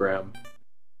to program.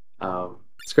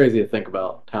 It's crazy to think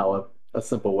about how a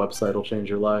simple website will change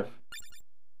your life.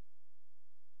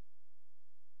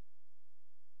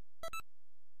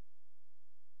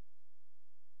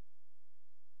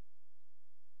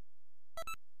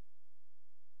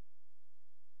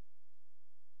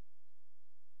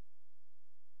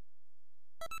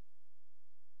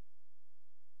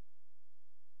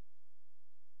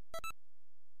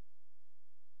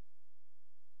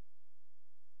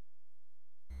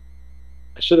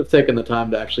 I should have taken the time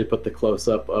to actually put the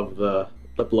close-up of the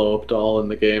blow-up doll in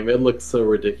the game. It looks so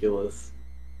ridiculous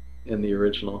in the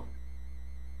original.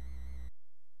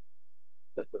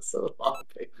 That was so long,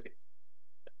 baby.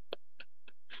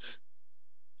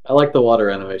 I like the water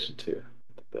animation too.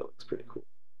 I think that looks pretty cool.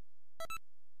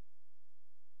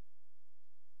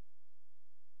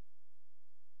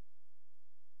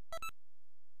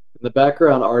 The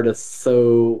background art is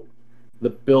so... The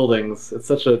buildings, it's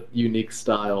such a unique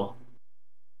style.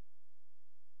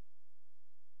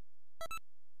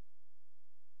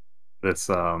 This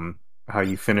how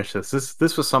you finish this.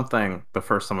 This was something the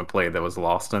first time I played that was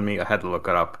lost on me. I had to look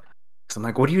it up. So I'm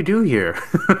like, what do you do here?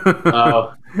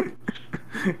 Oh.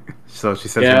 So she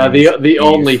says, Yeah, her name is the Eve.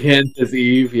 only hint is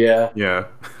Eve, yeah. Yeah.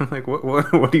 I'm like,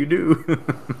 what do you do?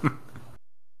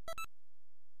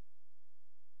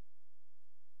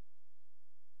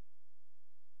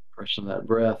 Freshen that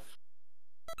breath.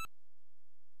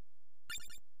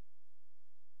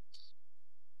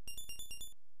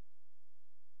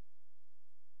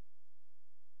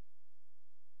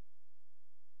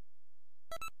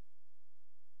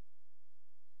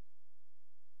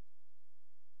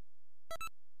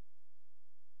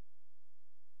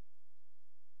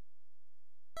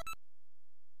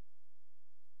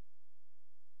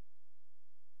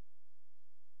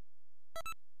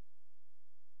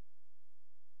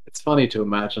 It's funny to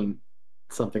imagine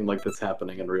something like this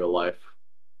happening in real life.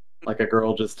 Like a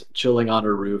girl just chilling on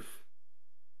her roof.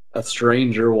 A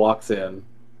stranger walks in.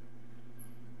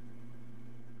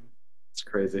 It's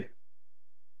crazy.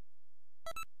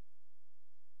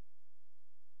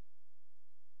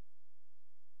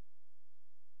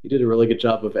 You did a really good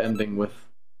job of ending with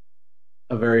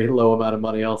a very low amount of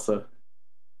money also.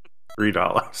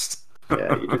 $3.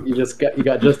 Yeah, you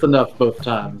got just enough both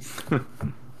times.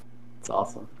 It's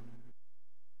awesome.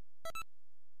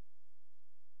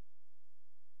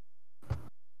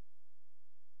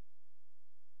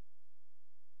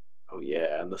 Oh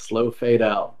yeah, and the slow fade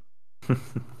out.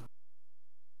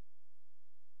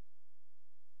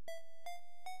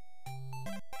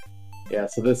 Yeah,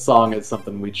 so this song is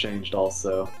something we changed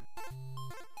also.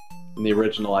 In the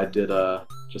original I did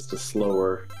just a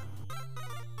slower...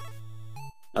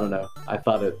 I don't know, I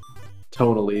thought it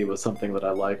tonally was something that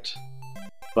I liked.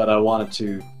 But I wanted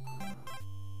to...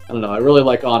 I don't know, I really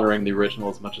like honoring the original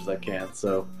as much as I can,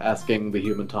 so asking the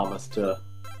Human Thomas to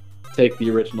take the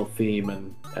original theme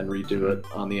and redo it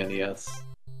on the NES.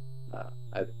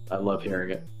 I love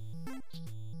hearing it.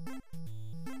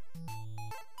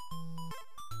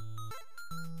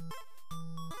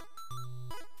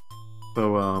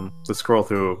 So to scroll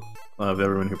through of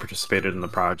everyone who participated in the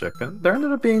project, and there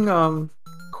ended up being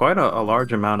quite a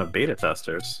large amount of beta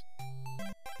testers.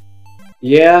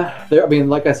 Yeah, I mean,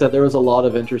 like I said, there was a lot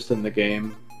of interest in the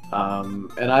game,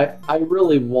 and I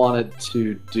really wanted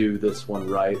to do this one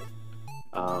right.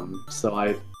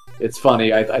 It's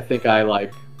funny. I think I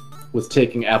was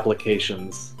taking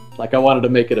applications. Like I wanted to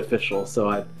make it official, so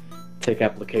I'd take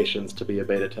applications to be a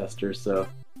beta tester. So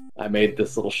I made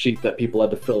this little sheet that people had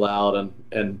to fill out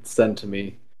and send to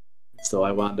me. So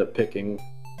I wound up picking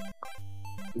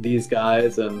these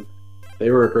guys, and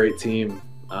they were a great team.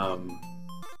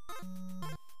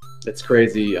 It's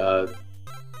crazy.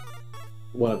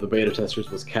 One of the beta testers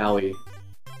was Callie,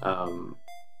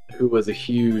 who was a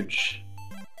huge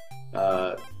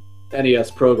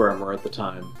NES programmer at the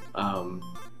time,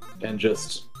 and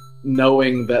just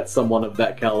knowing that someone of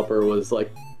that caliber was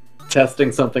like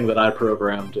testing something that I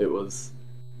programmed, it was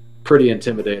pretty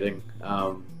intimidating.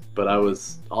 But I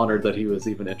was honored that he was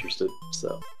even interested.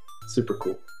 So super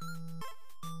cool.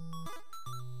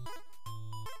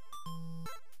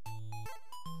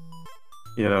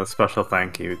 Special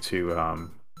thank you to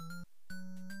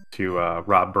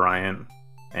Rob Bryant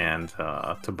and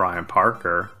to Brian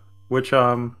Parker, which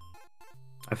I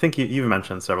think you've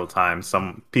mentioned several times.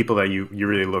 Some people that you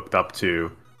really looked up to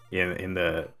in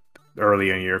the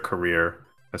early in your career,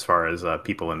 as far as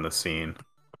people in the scene.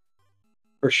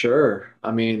 For sure.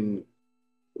 I mean,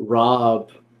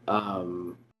 Rob,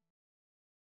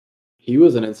 he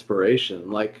was an inspiration.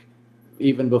 Like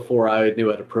even before I knew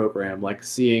how to program, like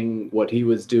seeing what he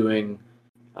was doing,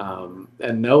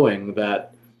 and knowing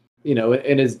that,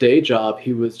 in his day job,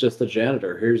 he was just a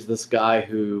janitor. Here's this guy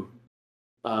who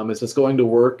is just going to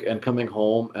work and coming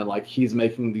home, and like he's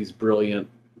making these brilliant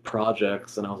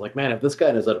projects. And I was like, man, if this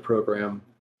guy knows how to program,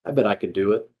 I bet I could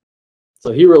do it.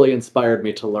 So he really inspired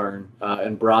me to learn.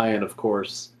 And Brian, of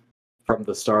course, from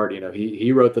the start,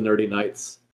 he wrote the Nerdy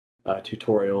Nights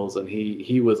tutorials, and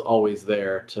he was always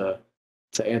there to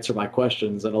answer my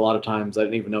questions. And a lot of times I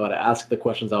didn't even know how to ask the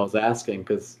questions I was asking,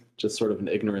 because just sort of an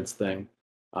ignorance thing.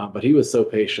 But he was so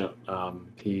patient.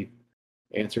 He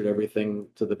answered everything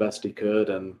to the best he could,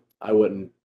 and I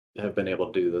wouldn't have been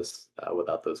able to do this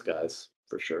without those guys,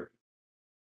 for sure.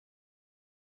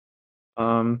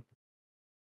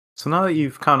 So now that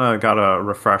you've kind of got a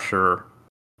refresher,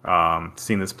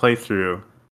 seen this playthrough,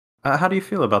 how do you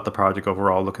feel about the project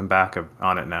overall, looking back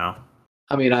on it now?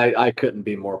 I mean, I couldn't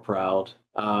be more proud.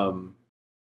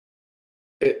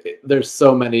 There's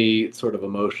so many sort of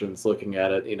emotions looking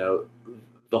at it.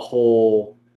 The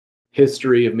whole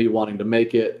history of me wanting to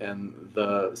make it, and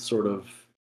the sort of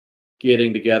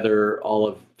getting together all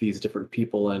of these different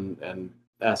people and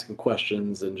asking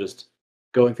questions, and just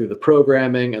going through the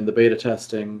programming and the beta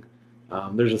testing.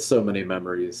 There's just so many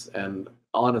memories, and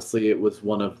honestly, it was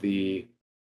one of the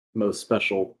most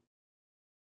special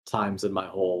times in my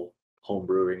whole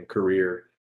homebrewing career.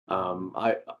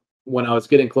 When I was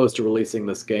getting close to releasing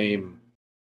this game,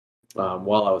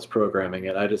 while I was programming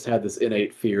it, I just had this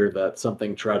innate fear that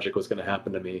something tragic was going to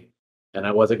happen to me, and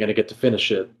I wasn't going to get to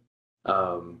finish it.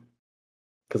 Because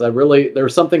there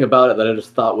was something about it that I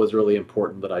just thought was really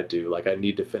important that I do. Like, I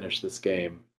need to finish this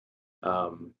game.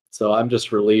 So I'm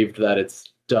just relieved that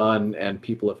it's done and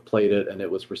people have played it and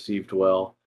it was received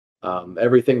well.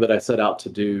 Everything that I set out to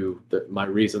do, my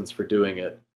reasons for doing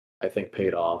it, I think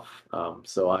paid off.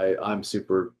 So I'm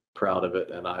super proud of it,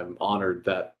 and I'm honored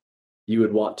that you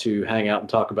would want to hang out and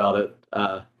talk about it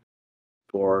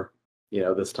for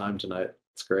this time tonight.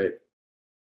 It's great.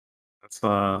 It's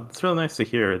really nice to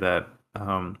hear that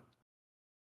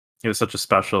it was such a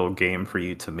special game for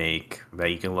you to make, that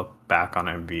you can look back on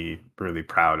it and be really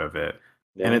proud of it.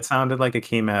 And Yeah. it sounded like it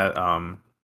came at a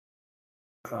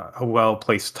well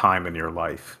placed time in your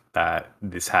life, that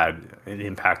this had an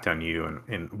impact on you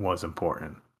and was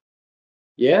important.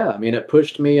 Yeah, I mean, it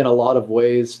pushed me in a lot of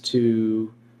ways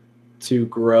to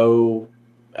grow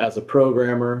as a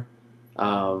programmer,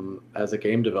 as a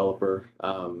game developer.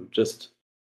 Just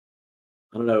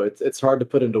I don't know, it's hard to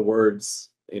put into words.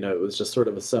 It was just sort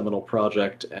of a seminal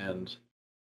project, and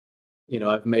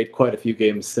I've made quite a few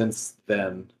games since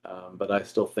then, but I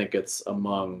still think it's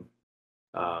among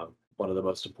one of the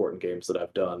most important games that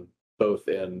I've done, both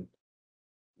in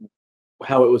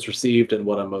how it was received and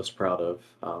what I'm most proud of.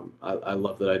 I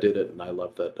love that I did it, and I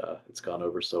love that it's gone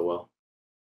over so well.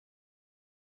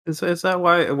 Is that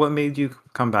what made you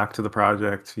come back to the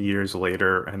project years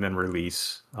later and then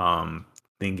release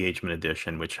the Engagement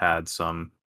Edition, which had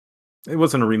some. It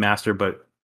wasn't a remaster, but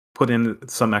put in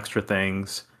some extra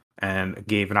things and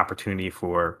gave an opportunity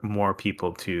for more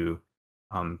people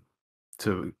um,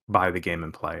 to buy the game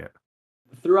and play it.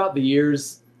 Throughout the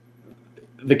years,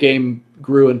 the game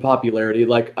grew in popularity.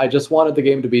 Like, I just wanted the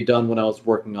game to be done when I was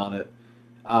working on it.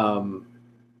 Um,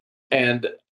 and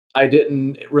I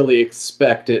didn't really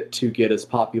expect it to get as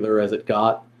popular as it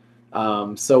got.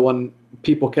 So when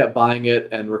people kept buying it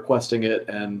and requesting it,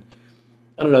 and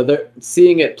I don't know,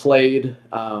 seeing it played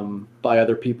by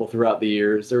other people throughout the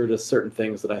years, there were just certain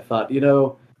things that I thought,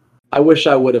 I wish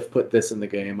I would have put this in the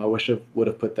game. I wish I would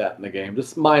have put that in the game.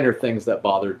 Just minor things that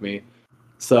bothered me.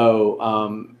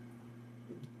 So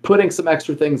putting some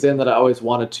extra things in that I always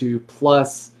wanted to,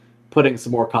 plus putting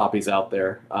some more copies out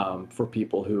there for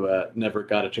people who never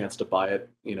got a chance to buy it,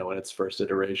 in its first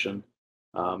iteration.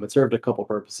 It served a couple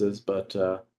purposes, but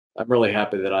I'm really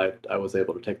happy that I was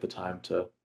able to take the time to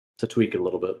tweak it a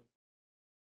little bit.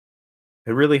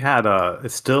 It really had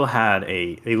it still had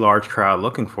a large crowd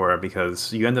looking for it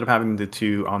because you ended up having the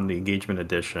two on the Engagement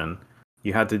Edition.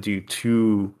 You had to do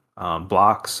two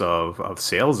blocks of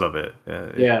sales of it,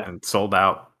 Yeah. and sold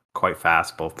out quite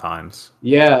fast both times.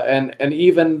 Yeah, and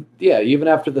even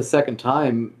after the second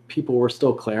time, people were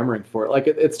still clamoring for it. Like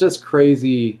it's just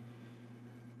crazy.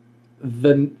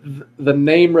 The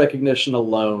name recognition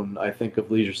alone, I think,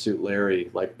 of Leisure Suit Larry,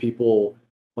 like people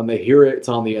when they hear it's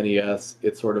on the NES,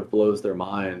 it sort of blows their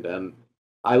mind, and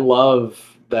I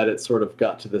love that it sort of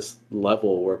got to this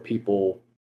level where people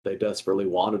they desperately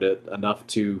wanted it enough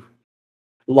to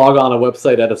log on a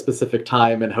website at a specific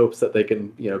time in hopes that they can,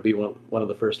 be one of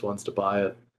the first ones to buy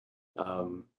it.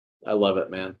 Um, I love it,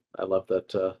 man. I love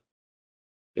that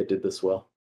it did this well.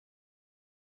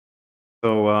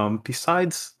 So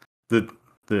besides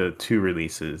the two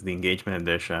releases, the Engagement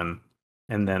Edition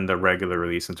and then the regular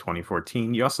release in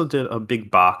 2014, you also did a big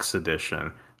box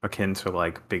edition akin to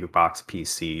like big box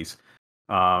PCs.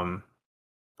 Um,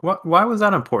 why was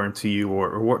that important to you,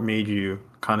 or what made you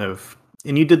kind of?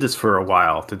 And you did this for a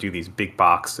while to do these big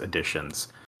box editions.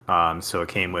 So it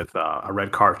came with a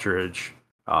red cartridge,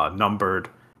 numbered,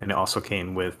 and it also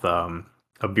came with a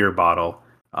beer bottle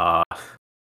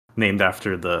named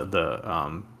after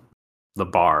the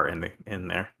bar in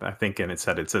there. I think, and it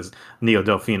says Neo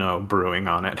Delfino Brewing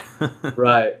on it.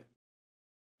 Right.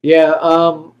 Yeah.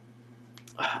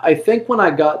 I think when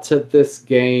I got to this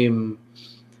game,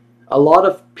 a lot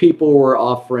of people were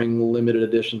offering limited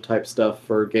edition type stuff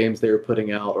for games they were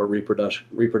putting out or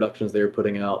reproductions they were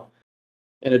putting out,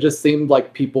 and it just seemed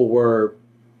like people were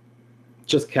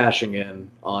just cashing in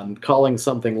on calling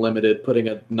something limited, putting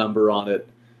a number on it,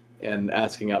 and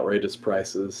asking outrageous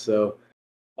prices. So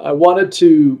I wanted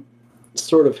to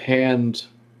sort of hand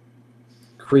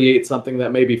create something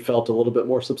that maybe felt a little bit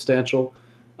more substantial.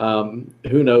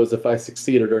 Who knows if I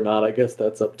succeeded or not? I guess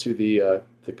that's up to the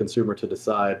consumer to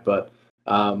decide. But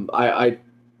I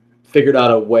figured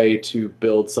out a way to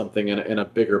build something in a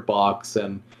bigger box.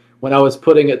 And when I was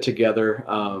putting it together,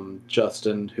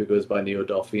 Justin, who goes by Neo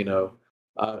Delfino,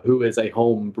 who is a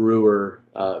home brewer,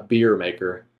 beer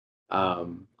maker,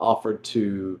 offered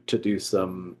to do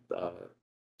some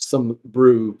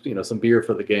brew, some beer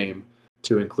for the game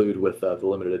to include with the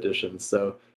limited editions.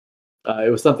 So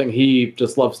it was something he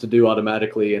just loves to do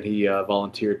automatically, and he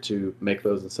volunteered to make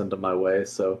those and send them my way.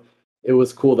 So it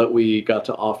was cool that we got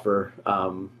to offer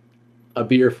a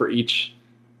beer for each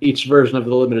version of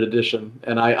the limited edition.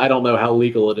 And I don't know how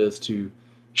legal it is to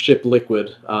ship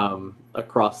liquid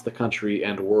across the country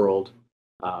and world,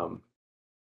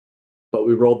 but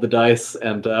we rolled the dice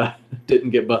and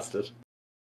didn't get busted.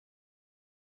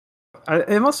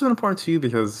 It must have been important to you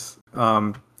because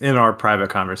in our private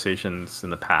conversations in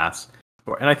the past,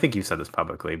 and I think you said this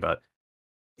publicly, but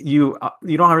you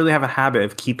don't really have a habit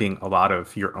of keeping a lot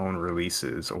of your own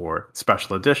releases or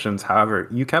special editions. However,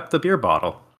 you kept the beer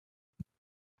bottle.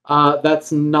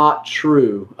 That's not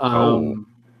true.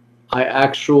 I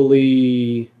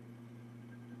actually,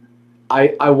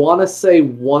 I want to say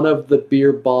one of the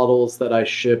beer bottles that I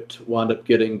shipped wound up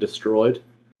getting destroyed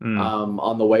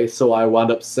on the way, so I wound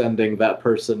up sending that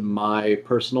person my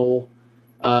personal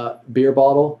beer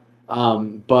bottle.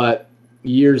 But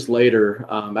years later,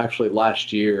 actually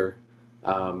last year,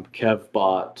 Kev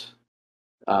Bott,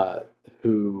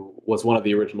 who was one of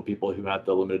the original people who had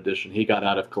the limited edition, he got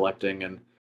out of collecting and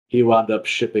he wound up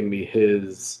shipping me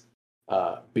his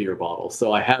beer bottle.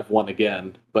 So I have one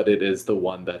again, but it is the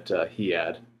one that he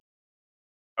had.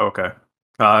 Okay.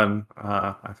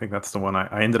 I think that's the one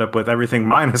I ended up with everything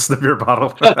minus the beer bottle.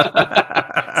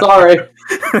 Sorry,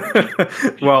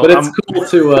 Well, but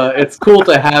it's cool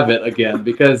to have it again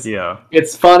because yeah.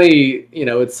 it's funny.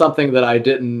 It's something that I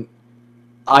didn't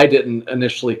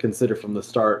initially consider from the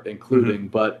start including,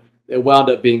 but it wound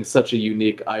up being such a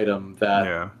unique item that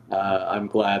Yeah. I'm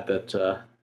glad that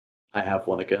I have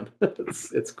one again.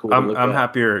 It's cool to I'm look I'm at.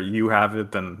 happier you have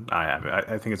it than I have it.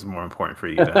 I think it's more important for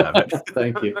you to have it.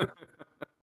 Thank you.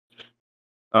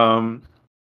 Um,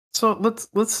 so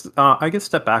let's I guess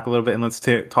step back a little bit and let's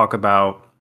talk about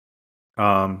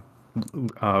um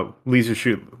Leisure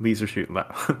Shoot Leisure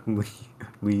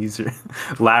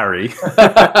Larry.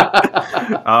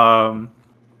 um,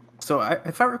 so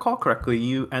if I recall correctly,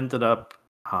 you ended up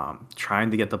trying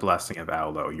to get the blessing of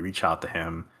Aldo. You reach out to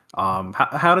him.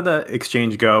 How did that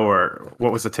exchange go, or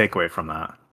what was the takeaway from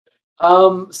that?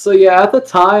 So yeah, at the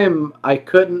time I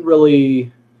couldn't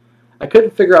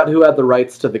figure out who had the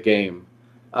rights to the game.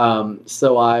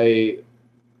 So I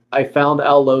found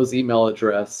Al Lowe's email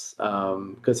address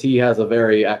because he has a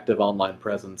very active online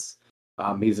presence.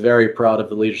 He's very proud of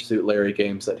the Leisure Suit Larry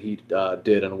games that he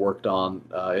did and worked on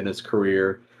in his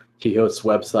career. He hosts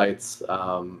websites,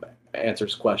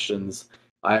 answers questions.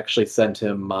 I actually sent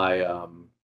him my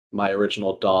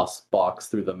original DOS box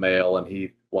through the mail, and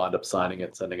he wound up signing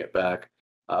it, sending it back.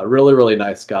 Really, really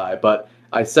nice guy. But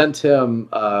I sent him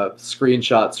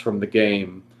screenshots from the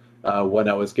game when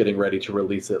I was getting ready to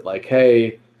release it, like,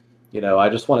 hey, I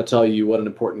just want to tell you what an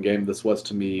important game this was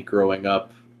to me growing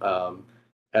up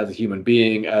as a human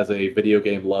being, as a video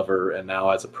game lover, and now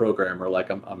as a programmer.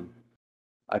 Like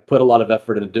I put a lot of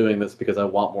effort into doing this because I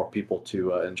want more people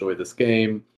to enjoy this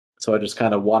game. So I just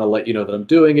kind of want to let you know that I'm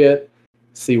doing it,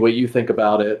 see what you think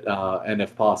about it, and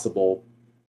if possible,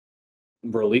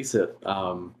 release it.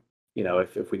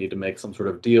 If we need to make some sort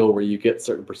of deal where you get a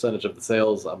certain percentage of the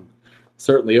sales, I'm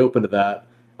certainly open to that.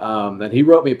 And he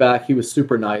wrote me back. He was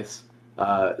super nice.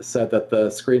 Said that the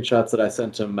screenshots that I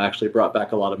sent him actually brought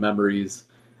back a lot of memories,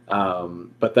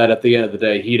 but that at the end of the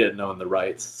day, he didn't own the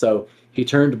rights. So he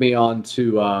turned me on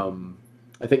to,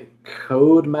 I think,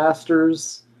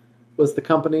 Codemasters was the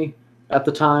company at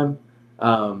the time.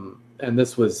 And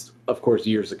this was, of course,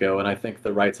 years ago, and I think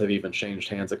the rights have even changed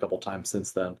hands a couple times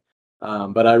since then.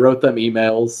 But I wrote them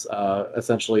emails,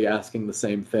 essentially asking the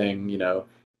same thing.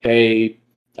 Hey,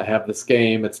 I have this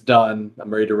game, it's done, I'm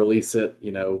ready to release it.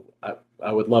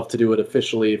 I would love to do it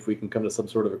officially if we can come to some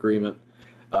sort of agreement.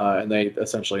 And they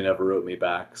essentially never wrote me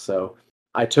back. So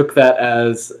I took that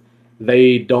as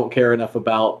they don't care enough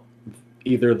about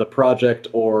either the project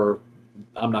or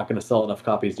I'm not going to sell enough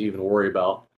copies to even worry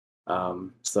about.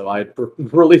 So I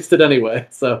released it anyway.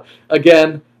 So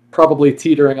again, probably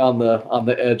teetering on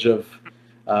the edge of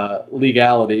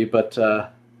legality, but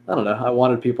I don't know. I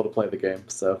wanted people to play the game,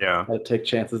 so Yeah. I had to take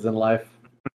chances in life.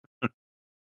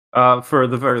 For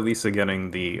the very least, of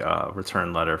getting the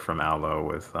return letter from Allo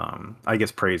with, I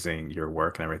guess, praising your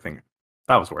work and everything,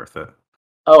 that was worth it.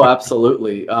 Oh,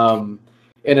 absolutely. And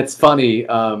it's funny.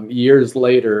 Years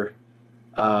later,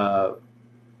 uh,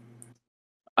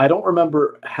 I don't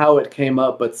remember how it came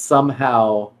up, but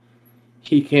somehow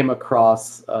he came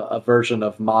across a version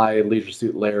of my Leisure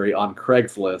Suit Larry on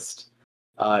Craigslist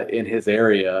in his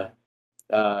area.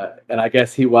 And I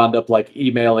guess he wound up like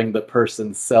emailing the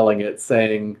person selling it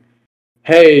saying,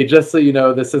 hey, just so you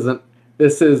know, this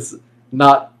is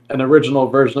not an original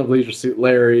version of Leisure Suit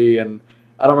Larry, and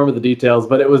I don't remember the details,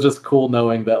 but it was just cool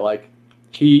knowing that like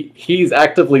he's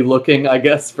actively looking, I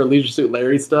guess, for Leisure Suit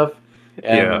Larry stuff,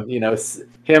 Yeah. and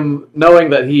him knowing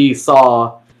that he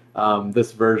saw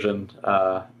this version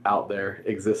out there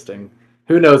existing.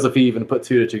 Who knows if he even put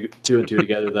two and two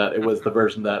together that it was the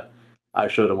version that I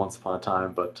showed him once upon a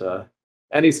time. But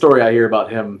any story I hear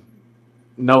about him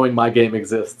knowing my game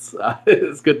exists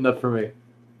is good enough for me.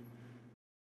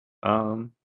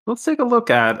 Let's take a look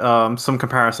at some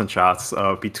comparison shots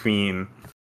between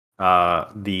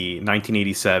the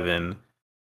 1987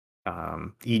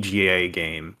 EGA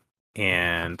game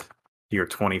and your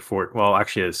 24. Well,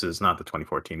 actually, this is not the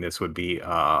 2014. This would be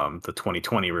the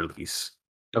 2020 release.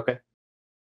 Okay.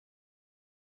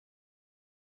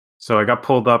 So I got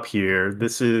pulled up here.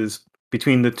 This is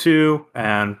between the two,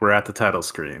 and we're at the title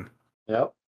screen.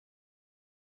 Yep.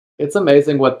 It's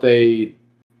amazing what they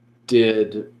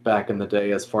did back in the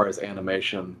day as far as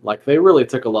animation. Like they really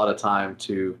took a lot of time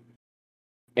to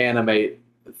animate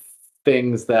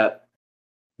things that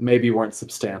maybe weren't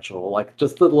substantial. Like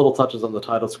just the little touches on the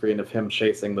title screen of him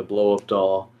chasing the blow up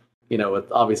doll,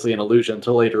 with obviously an allusion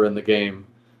to later in the game.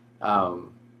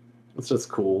 It's just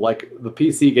cool. Like the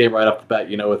PC game right off the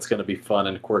bat, it's going to be fun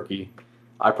and quirky.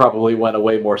 I probably went a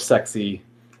way more sexy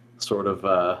sort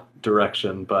of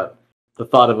direction, but the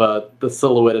thought of the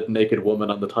silhouetted naked woman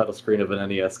on the title screen of an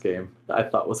NES game I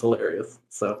thought was hilarious.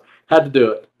 So had to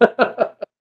do it.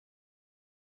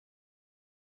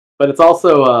 But it's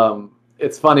also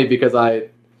it's funny because I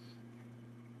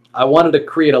wanted to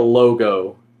create a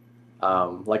logo,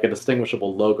 like a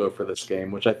distinguishable logo for this game,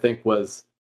 which I think was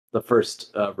the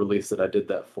first release that I did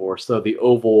that for. So the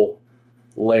oval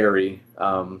Larry,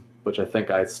 which I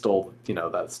think I stole,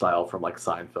 that style from like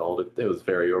Seinfeld. It was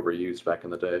very overused back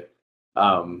in the day.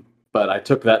 But I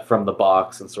took that from the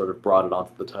box and sort of brought it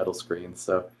onto the title screen.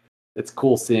 So it's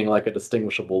cool seeing like a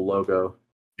distinguishable logo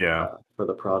Yeah. for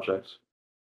the project.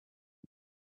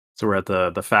 So we're at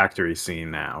the factory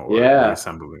scene now, or Yeah. the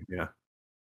assembly. Yeah.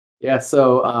 Yeah,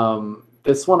 so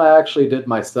this one I actually did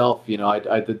myself.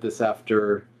 I did this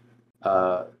after,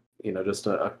 just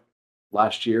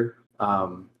last year.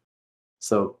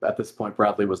 So at this point,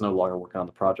 Bradley was no longer working on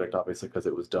the project, obviously, because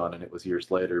it was done and it was years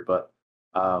later. But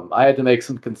I had to make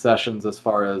some concessions as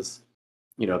far as,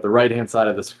 the right-hand side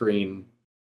of the screen.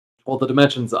 Well, the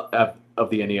dimensions of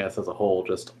the NES as a whole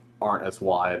just aren't as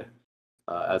wide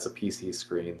as a PC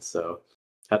screen, so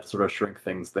had to sort of shrink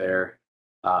things there.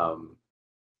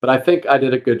 But I think I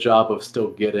did a good job of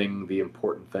still getting the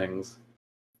important things.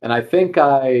 And I think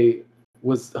I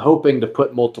was hoping to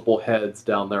put multiple heads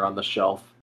down there on the shelf,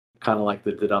 kind of like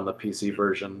they did on the PC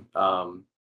version.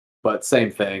 But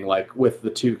same thing, like with the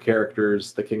two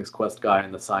characters, the King's Quest guy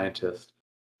and the scientist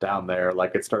down there,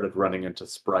 like it started running into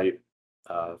sprite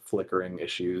flickering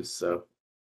issues, so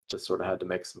just sort of had to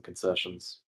make some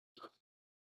concessions.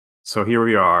 So here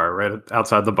we are, right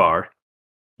outside the bar.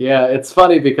 Yeah, it's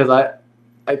funny because I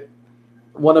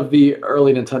one of the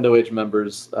early Nintendo Age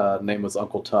members' name was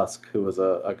Uncle Tusk, who was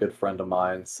a good friend of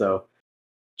mine. So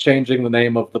changing the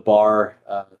name of the bar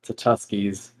to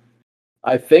Tuskie's,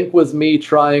 I think was me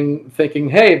thinking,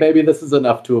 hey, maybe this is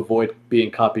enough to avoid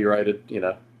being copyrighted,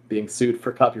 being sued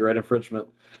for copyright infringement.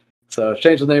 So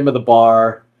changed the name of the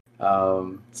bar.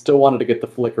 Still wanted to get the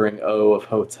flickering O of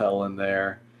hotel in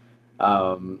there.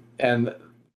 And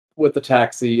with the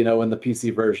taxi, in the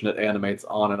PC version, it animates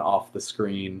on and off the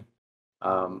screen.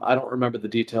 I don't remember the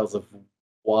details of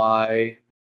why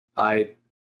I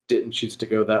didn't choose to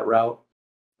go that route.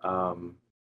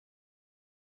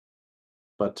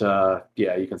 But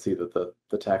yeah, you can see that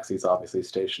the taxi is obviously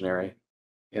stationary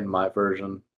in my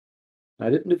version. And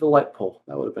I didn't do the light pole.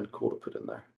 That would have been cool to put in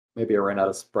there. Maybe I ran out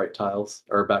of sprite tiles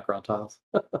or background tiles.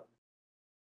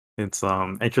 It's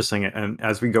interesting, and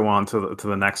as we go on to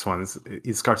the next ones,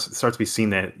 it starts to be seen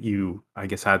that you, I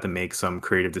guess, had to make some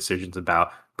creative decisions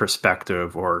about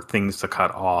perspective or things to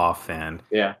cut off, and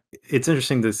Yeah. it's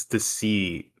interesting to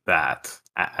see that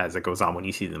as it goes on when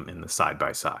you see them in the side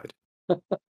by side.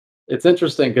 It's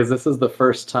interesting because this is the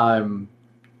first time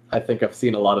I think I've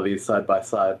seen a lot of these side by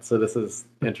side, so this is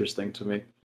interesting to me.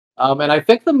 And I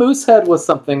think the moose head was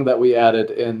something that we added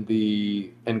in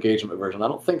the engagement version. I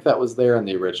don't think that was there in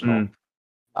the original.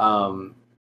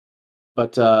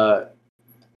 But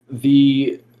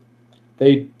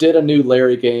they did a new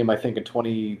Larry game, I think in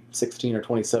 2016 or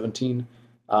 2017,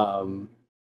 and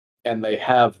they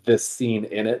have this scene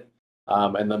in it.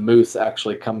 And the moose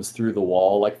actually comes through the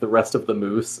wall, like the rest of the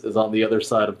moose is on the other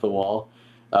side of the wall.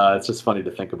 It's just funny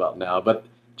to think about now, but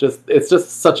it's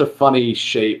just such a funny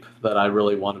shape that I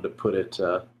really wanted to put it.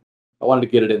 I wanted to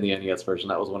get it in the NES version.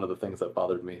 That was one of the things that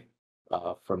bothered me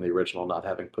from the original, not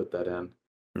having put that in.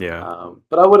 Yeah.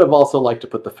 But I would have also liked to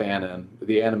put the fan in.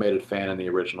 The animated fan in the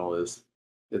original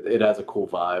it has a cool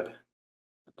vibe.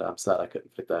 And I'm sad I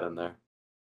couldn't fit that in there.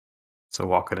 So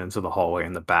walking into the hallway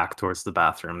in the back towards the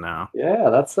bathroom now.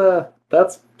 Yeah,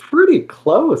 that's pretty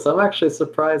close. I'm actually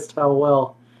surprised how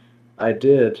well I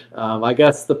did. I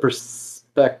guess the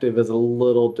perspective is a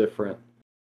little different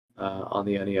on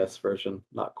the NES version,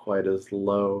 not quite as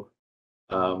low.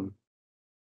 And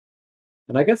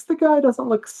I guess the guy doesn't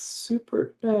look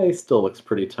super. He still looks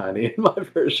pretty tiny in my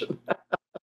version.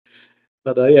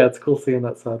 But yeah, it's cool seeing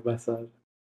that side by side.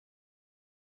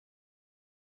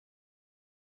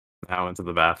 Now into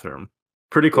the bathroom.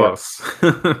 Pretty Yeah. close.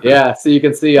 Yeah, so you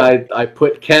can see I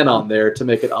put Ken on there to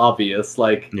make it obvious,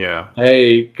 like, Yeah.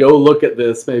 hey, go look at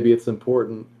this, maybe it's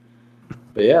important.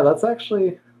 But yeah, that's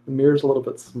actually, the mirror's a little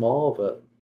bit small, but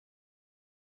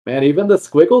man, even the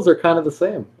squiggles are kind of the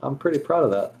same. I'm pretty proud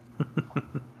of that.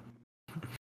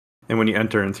 And when you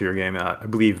enter into your game, I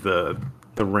believe the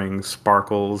ring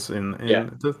sparkles in Yeah.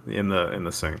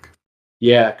 the sink.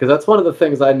 Yeah, because that's one of the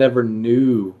things I never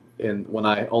knew when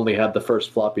I only had the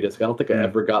first floppy disk. I don't think I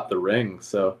ever got the ring,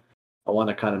 so I want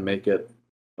to kind of make it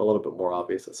a little bit more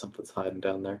obvious that something's hiding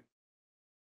down there.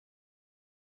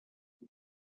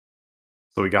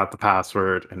 So we got the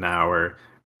password, and now we're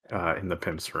in the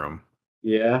pimp's room.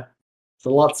 Yeah, it's a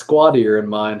lot squattier in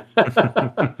mine.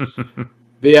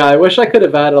 But yeah, I wish I could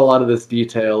have added a lot of this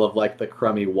detail of like the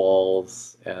crummy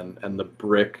walls and the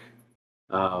brick.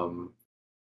 Um,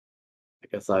 I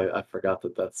guess I forgot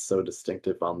that that's so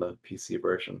distinctive on the PC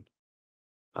version.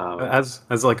 Um, As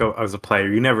like as a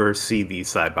player, you never see these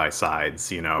side by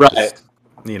sides. right. Just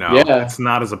Yeah, it's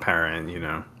not as apparent.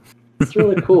 it's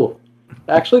really cool.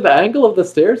 Actually, the angle of the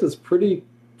stairs is pretty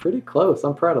close.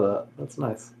 I'm proud of that. That's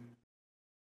nice.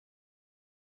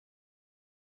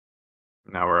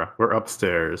 Now we're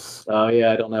upstairs. Oh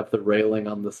yeah, I don't have the railing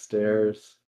on the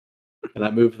stairs. And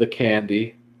I moved the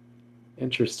candy.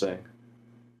 Interesting.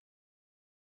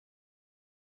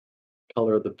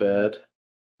 Color of the bed.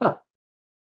 Huh.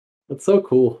 That's so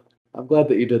cool. I'm glad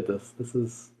that you did this. This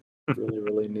is really,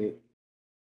 really neat.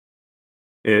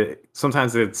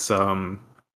 Sometimes it's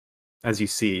as you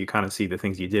see, you kind of see the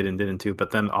things you did and didn't do,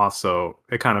 but then also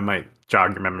it kind of might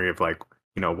jog your memory of like,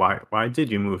 why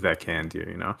did you move that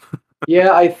candy?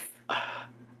 Yeah,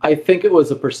 I think it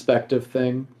was a perspective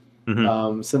thing.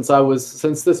 Hmm.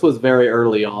 Since this was very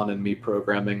early on in me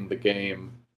programming the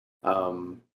game,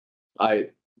 um, I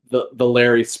the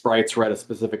Larry sprites were at a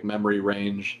specific memory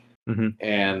range, Hmm.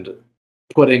 and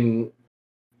putting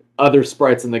other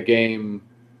sprites in the game,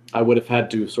 I would have had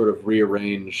to sort of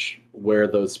rearrange where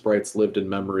those sprites lived in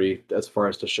memory as far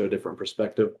as to show different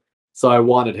perspective. So I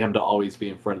wanted him to always be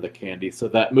in front of the candy. So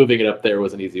that moving it up there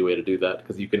was an easy way to do that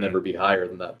because you can never be higher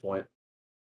than that point.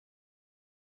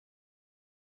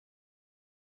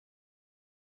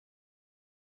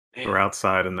 We're Man,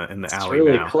 outside in the it's alley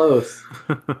really now. close.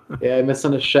 Yeah, I'm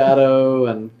missing a shadow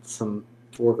and some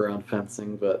foreground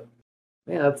fencing, but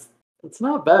yeah, it's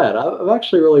not bad. I'm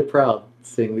actually really proud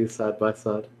seeing these side by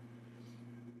side.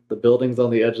 The buildings on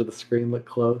the edge of the screen look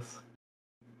close.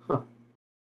 Huh.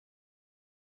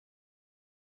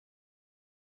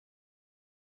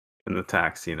 In the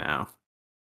taxi now.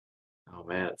 Oh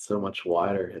man, it's so much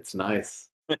wider. It's nice.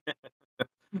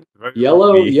 Very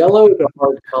Yellow, roomy. yellow is a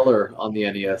hard color on the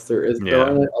NES. There Yeah.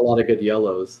 aren't a lot of good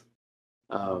yellows.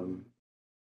 Um,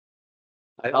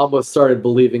 I almost started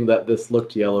believing that this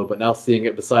looked yellow, but now seeing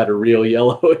it beside a real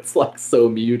yellow, it's like so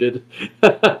muted.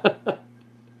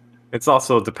 It's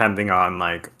also depending on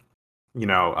like,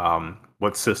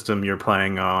 what system you're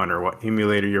playing on or what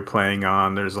emulator you're playing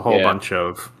on. There's a whole Yeah, bunch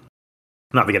of,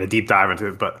 not to get a deep dive into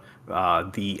it, but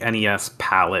the NES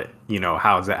palette,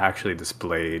 how is it actually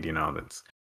displayed? That's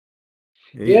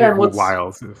yeah. And what's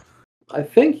wild. I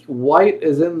think white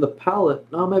is in the palette.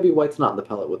 No, maybe white's not in the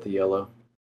palette with the yellow.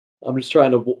 I'm just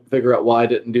trying to figure out why I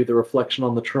didn't do the reflection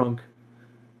on the trunk.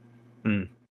 Hmm.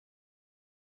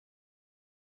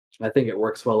 I think it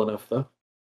works well enough though.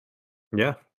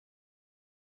 Yeah.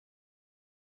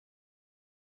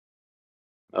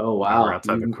 Oh Now we're wow,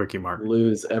 outside the you Quickie Mart.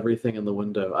 lose everything in the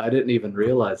window. I didn't even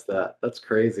realize that. That's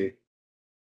crazy.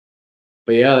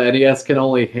 But yeah, the NES can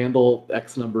only handle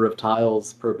X number of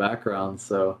tiles per background,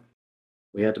 so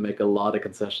we had to make a lot of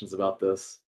concessions about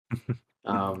this.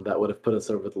 That would have put us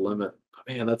over the limit. But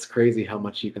man, that's crazy how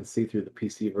much you can see through the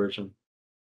PC version.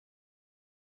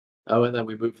 Oh, and then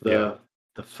we moved Yeah.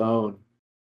 the phone,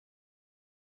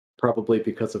 probably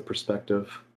because of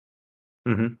perspective.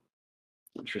 Hmm.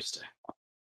 Interesting.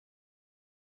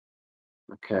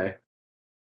 Okay,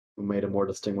 we made a more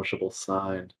distinguishable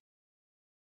sign.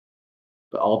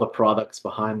 But all the products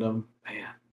behind them, man.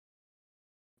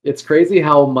 It's crazy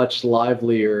how much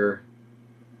livelier.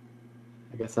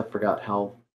 I guess I forgot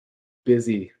how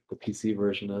busy the PC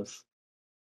version is.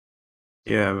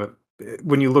 Yeah, but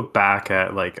when you look back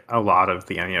at like a lot of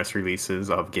the NES releases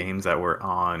of games that were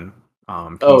on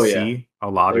Oh yeah, PC, a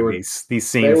lot they of were these they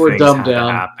same were things dumbed had to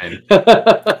down. happen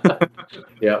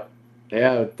Yep.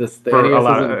 Yeah, the for a NES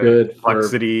lot isn't of good for.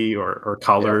 complexity or Yep.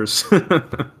 colors.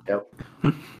 Yep.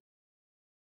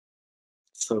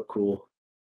 So cool.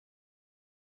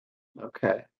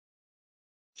 Okay.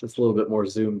 Just a little bit more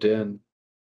zoomed in.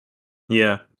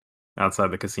 Yeah,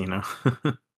 outside the casino.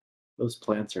 Those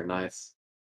plants are nice.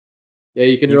 Yeah,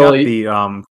 you can You got really the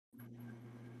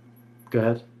go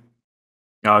ahead.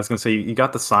 I was gonna say you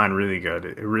got the sign really good.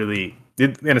 It really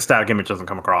in a static image doesn't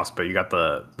come across, but you got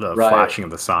the Right. flashing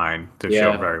of the sign to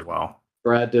show Yeah. very well.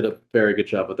 Brad did a very good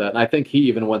job with that. And I think he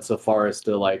even went so far as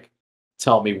to like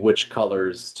tell me which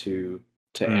colors to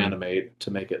Mm. animate to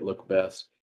make it look best.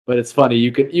 But it's funny,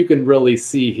 you can really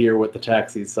see here with the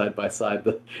taxis side by side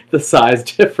the size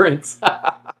difference.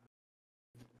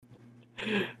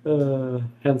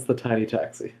 Hence the tiny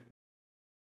taxi.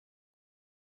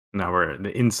 Now we're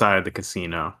inside the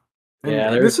casino. And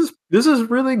Yeah, this is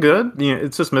really good.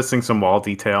 It's just missing some wall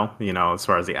detail, as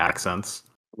far as the accents.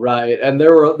 right, and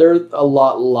there's a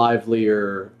lot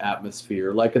livelier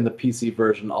atmosphere. Like in the PC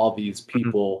version, all these Mhm,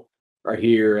 people are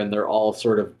here and they're all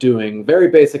sort of doing very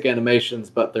basic animations,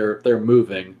 but they're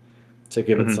moving to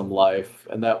give it mhm. some life.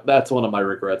 And that's one of my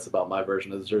regrets about my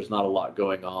version is there's not a lot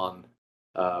going on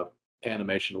uh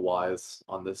animation wise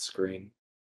on this screen.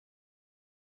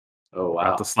 Oh We're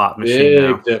at the wow. slot machine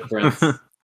now. Big difference.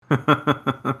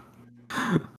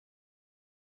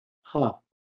 Huh.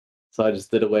 So I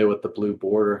just did away with the blue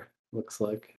border, looks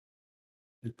like.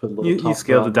 I put a little You top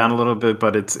scaled it brown down a there. little bit,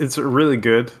 but it's really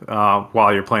good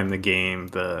while you're playing the game.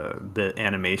 The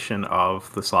animation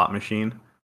of the slot machine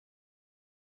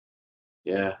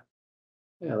Yeah.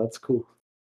 Yeah, that's cool.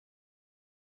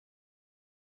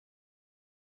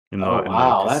 in the Oh in the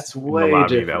wow, cas- that's in the way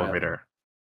lobby, the different. elevator.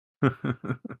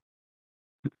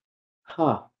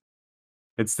 Huh.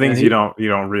 It's And things you he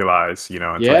don't realize,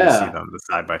 until you see yeah, them the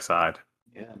side by side.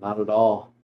 yeah, not at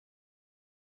all.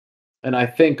 And I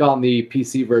think on the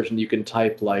PC version you can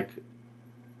type like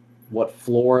what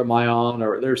floor am I on,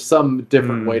 or there's some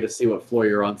different way Mm, to see what floor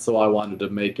you're on. So I wanted to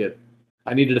make it.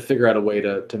 I needed to figure out a way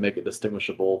to make it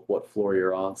distinguishable what floor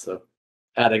you're on. So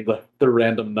adding the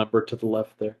random number to the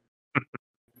left there.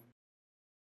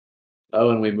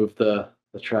 Oh, and we moved the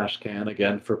trash can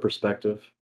again for perspective.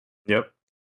 yep.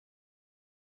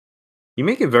 You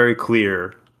make it very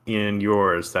clear in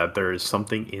yours that there is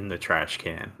something in the trash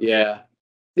can. Yeah,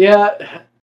 yeah,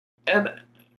 and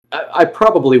I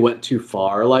probably went too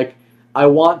far. Like I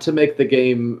want to make the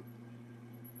game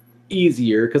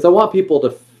easier because I want people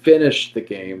to finish the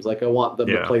games. Like I want them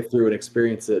to Yeah. play through and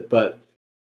experience it, but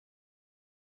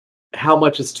how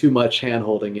much is too much hand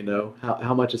holding,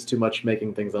 how much is too much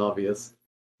making things obvious?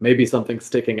 Maybe something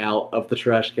sticking out of the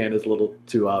trash can is a little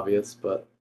too obvious, but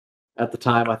at the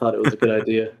time I thought it was a good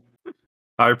idea.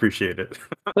 I appreciate it.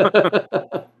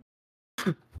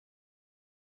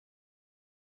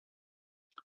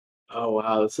 Oh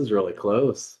wow, this is really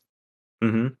close.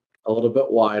 Hmm. A little bit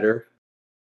wider,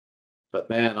 but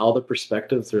man, all the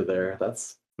perspectives are there. Yeah.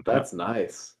 That's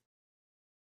nice.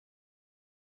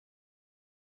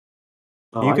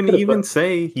 Oh, You I can could have even put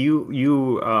say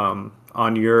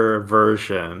on your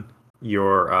version,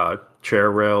 your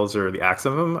chair rails or the acts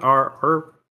of them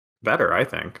are better, I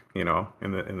think,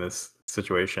 in this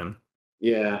situation.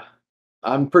 yeah.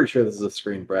 I'm pretty sure this is a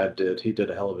screen Brad did. He did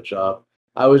a hell of a job.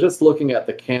 I was just looking at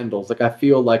the candles. Like I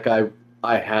feel like I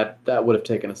had that would have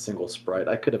taken a single sprite.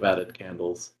 I could have added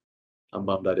candles. I'm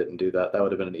bummed I didn't do that. That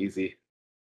would have been an easy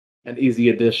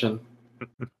addition.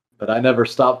 But I never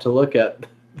stopped to look at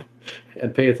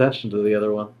and pay attention to the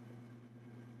other one.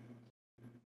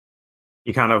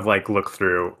 You kind of like look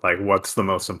through like what's the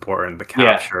most important, the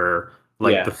Yeah, capture,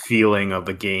 like the yeah, feeling of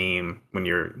the game when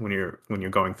you're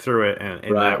going through it, and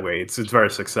in that right. way it's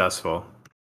very successful.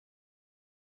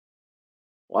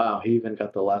 Wow, he even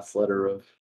got the last letter of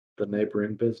the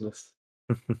neighboring business.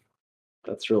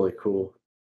 That's really cool.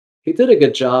 He did a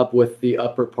good job with the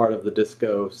upper part of the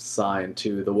disco sign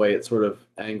too, the way it sort of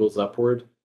angles upward.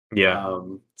 Yeah.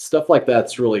 Stuff like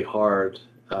that's really hard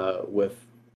with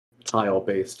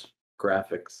tile-based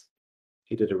graphics.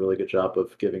 He did a really good job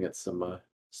of giving it some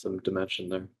dimension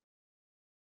there.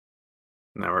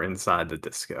 Now we're inside the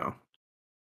disco.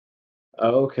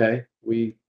 Oh, okay.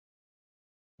 We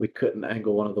couldn't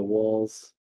angle one of the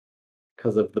walls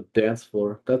because of the dance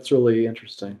floor. That's really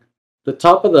interesting. The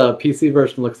top of the PC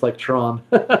version looks like Tron.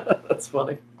 That's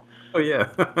funny. Oh yeah.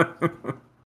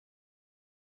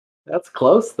 That's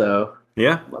close though.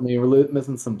 Yeah. I mean, we're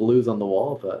missing some blues on the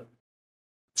wall, but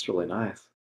it's really nice.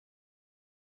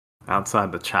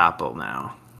 Outside the chapel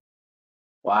now.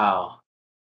 Wow.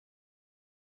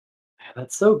 Man,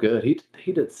 that's so good.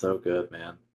 He did so good,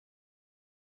 man.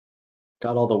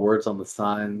 Got all the words on the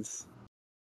signs.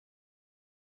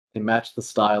 They match the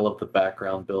style of the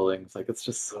background buildings. Like it's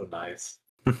just so nice.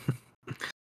 Yeah,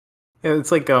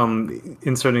 it's like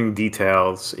inserting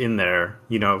details in there,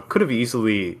 could have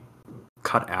easily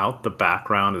cut out the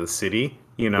background of the city.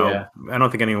 Yeah. I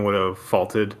don't think anyone would have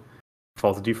faulted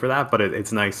you for that, but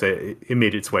it's nice that it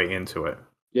made its way into it.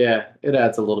 Yeah, it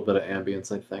adds a little bit of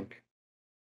ambience, I think.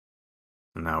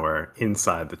 And now we're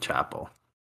inside the chapel.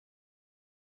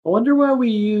 I wonder why we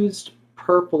used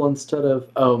purple instead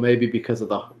of maybe because of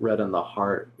the red and the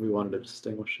heart. We wanted to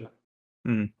distinguish it.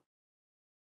 Mm.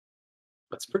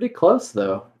 It's pretty close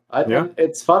though. Yeah. And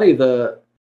it's funny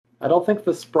I don't think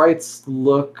the sprites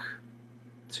look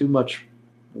too much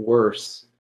worse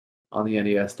on the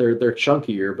NES. They're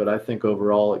chunkier, but I think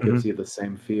overall it Hmm. gives you the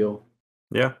same feel.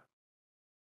 Yeah.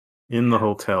 In the Yeah,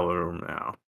 hotel room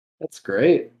now. that's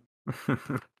great.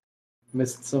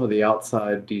 Missed some of the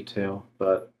outside detail,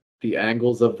 but the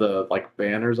angles of the like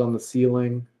banners on the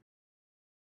ceiling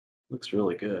looks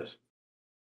really good.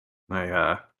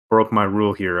 I broke my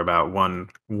rule here about one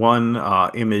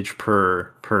image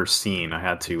per scene. I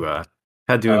had to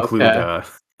include Okay.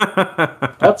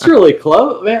 That's really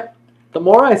close, man. The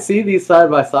more I see these side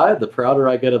by side, the prouder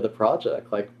I get of the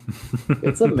project. Like,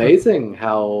 it's amazing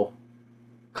how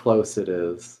close it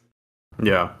is.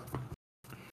 Yeah.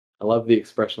 I love the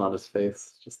expression on his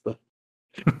face. Just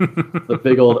the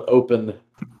big old open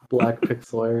black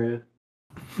pixel area.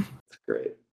 It's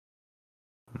great.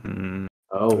 Mm,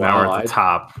 Oh now we're wow, at the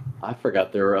top. I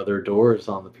forgot there were other doors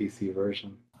on the PC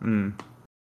version. Mm.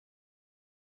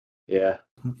 Yeah,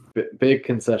 big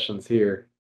concessions here.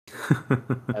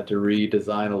 Had to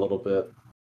redesign a little bit.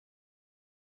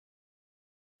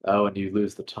 Oh, and you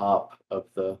lose the top of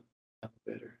the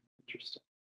elevator. Interesting.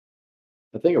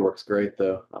 I think it works great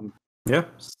though. I'm Yeah.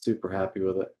 super happy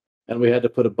with it. And we had to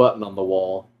put a button on the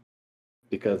wall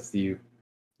because you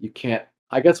can't.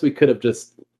 I guess we could have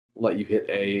just let you hit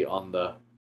A on the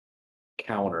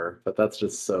counter, but that's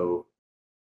just so,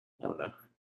 I don't know.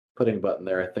 Putting a button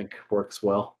there, I think, works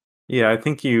well. Yeah, I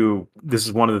think this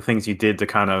is one of the things you did to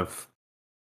kind of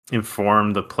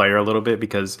inform the player a little bit,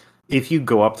 because if you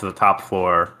go up to the top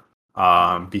floor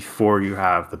before you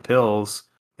have the pills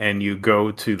and you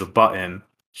go to the button,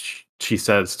 she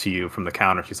says to you from the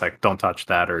counter, she's like, don't touch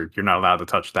that, or you're not allowed to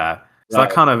touch that. So that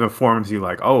Right, kind of informs you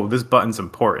like, oh, this button's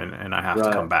important and I have to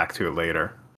come right. back to it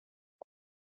later.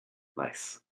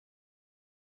 Nice.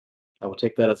 I will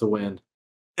take that as a win.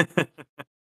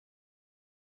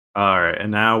 All right,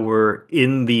 and now we're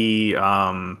in the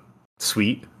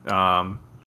suite,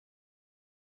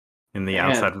 in the Man,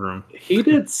 outside room. he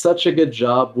did such a good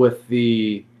job with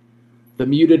the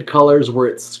muted colors where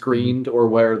it's screened or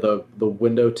where the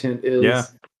window tint Yeah.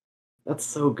 is. That's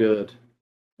so good.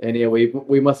 And yeah,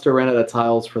 we must have ran out of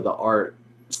tiles for the art,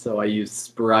 so I used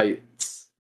sprites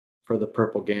for the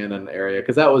Purple Ganon area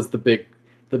because that was the big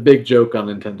joke on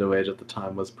Nintendo Age at the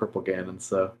time was Purple Ganon.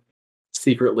 So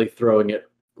secretly throwing it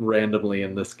randomly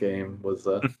in this game was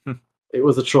it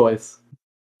was a choice,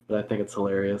 but I think it's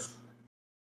hilarious.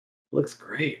 Looks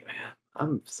great, man.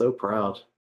 I'm so proud.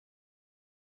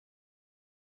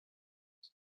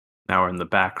 Now we're in the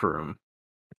back room.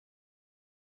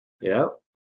 Yep,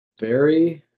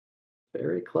 very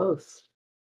very close.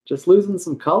 Just losing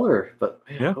some color, but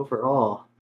man, Yeah. overall,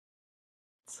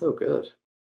 it's so good.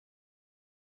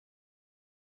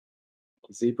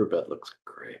 The zebra bed looks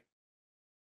great.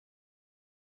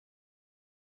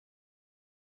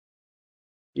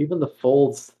 Even the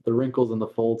folds, the wrinkles in the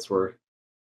folds were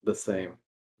the same.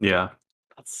 Yeah.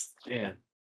 That's man.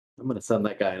 I'm gonna send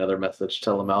that guy another message.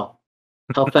 Tell him how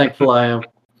thankful I am.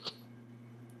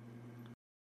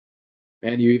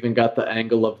 Man, you even got the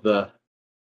angle of the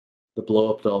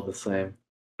blow up doll the same.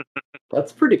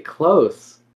 That's pretty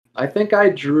close. I think I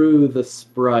drew the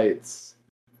sprites.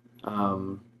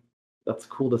 Um, that's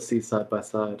cool to see side by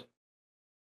side.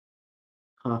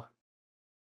 Huh.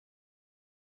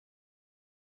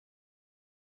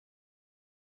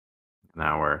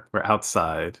 Now we're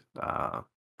outside the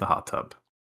hot tub.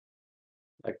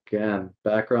 Again,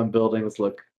 background buildings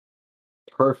look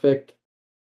perfect.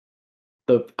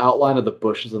 The outline of the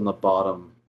bushes in the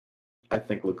bottom, I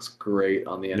think, looks great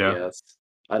on the Yeah. NES.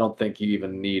 I don't think you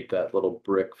even need that little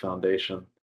brick foundation.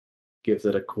 Gives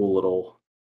it a cool little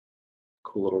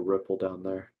ripple down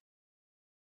there.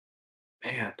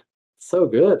 Man, so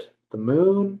good. The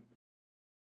moon.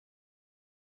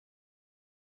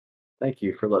 Thank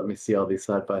you for letting me see all these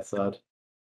side by side.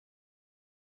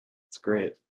 It's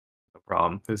great. No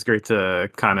problem. It's great to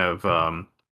kind of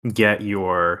get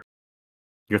your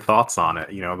thoughts on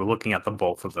it. Looking at the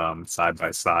both of them side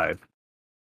by side.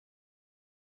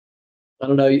 I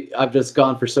don't know. I've just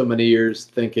gone for so many years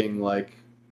thinking like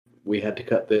we had to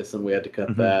cut this and we had to cut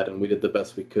Hmm. that and we did the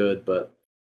best we could, but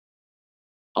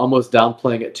almost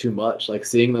downplaying it too much. Like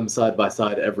seeing them side by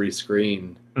side every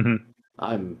screen. Hmm.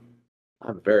 I'm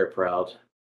I'm very proud.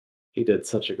 He did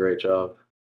such a great job.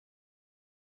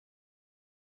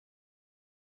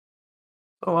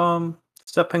 So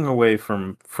stepping away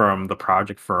from the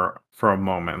project for a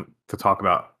moment to talk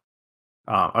about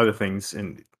other things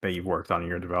that you've worked on in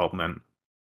your development.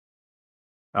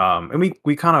 And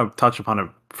we kind of touched upon it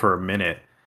for a minute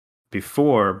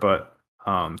before, but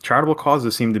charitable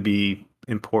causes seem to be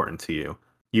important to you.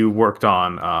 You worked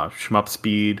on Shmup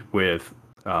Speed with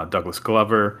Douglas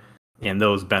Glover, and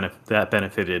that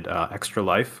benefited Extra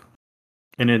Life.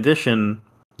 In addition,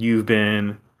 you've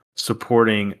been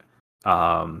supporting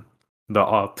um, the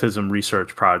autism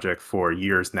research project for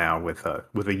years now with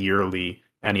a yearly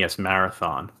NES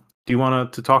marathon. Do you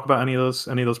want to talk about any of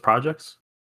those projects?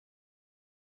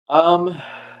 Um,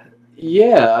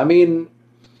 yeah, I mean,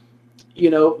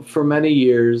 for many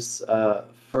years,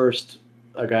 first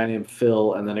a guy named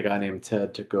Phil and then a guy named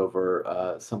Ted took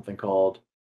over something called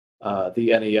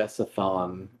the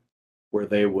NES-a-thon, where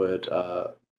they would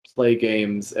play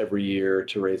games every year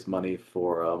to raise money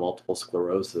for multiple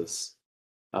sclerosis.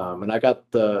 And I got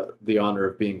the honor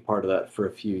of being part of that for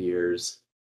a few years.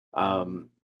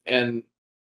 And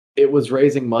it was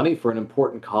raising money for an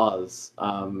important cause.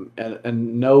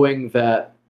 And knowing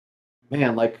that,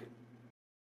 man, like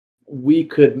we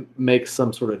could make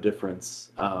some sort of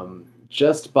difference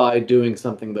just by doing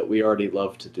something that we already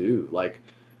love to do. Like,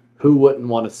 who wouldn't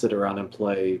want to sit around and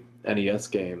play NES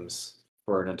games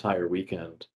for an entire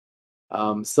weekend?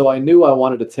 So I knew I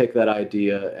wanted to take that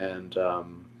idea and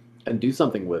do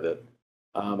something with it.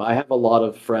 I have a lot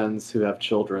of friends who have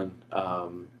children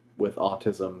with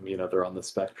autism. They're on the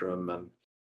spectrum, and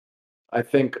I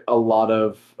think a lot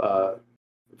of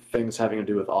things having to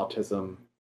do with autism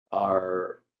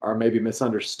are maybe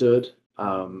misunderstood.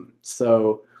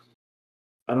 So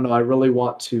I don't know. I really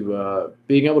want to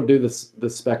being able to do this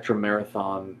Spectrum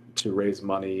Marathon to raise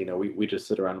money. We just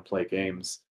sit around and play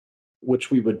games,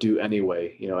 which we would do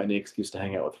anyway. Any excuse to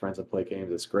hang out with friends and play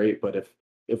games is great. But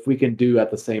if we can do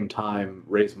at the same time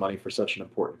raise money for such an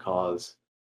important cause,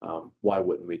 why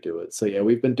wouldn't we do it? So yeah,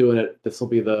 we've been doing it. This will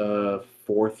be the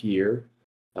 4th year.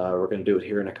 We're going to do it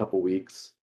here in a couple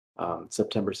weeks,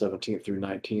 September 17th through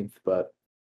 19th. But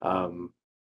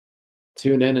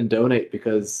tune in and donate,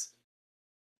 because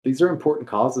these are important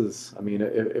causes. I mean,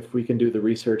 if we can do the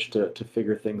research to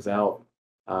figure things out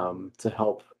to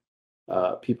help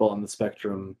people on the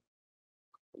spectrum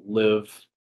live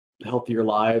healthier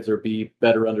lives or be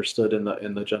better understood in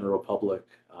the general public,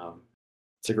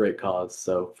 it's a great cause.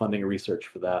 So funding research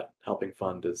for that, helping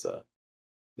fund is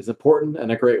important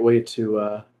and a great way to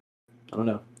I don't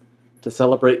know, to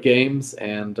celebrate games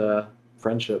and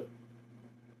friendship.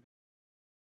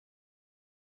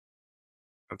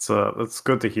 That's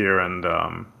good to hear, and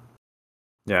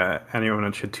yeah,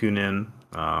 anyone should tune in.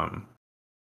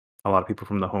 A lot of people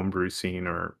from the homebrew scene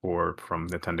or from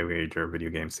Nintendo Age or video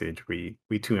game stage, we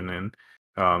tune in.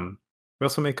 We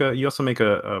also make a you also make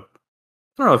a I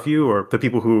don't know if you or the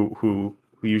people who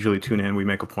usually tune in, we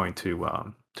make a point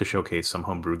to showcase some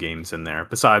homebrew games in there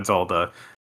besides all the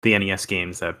NES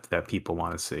games that people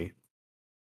want to see.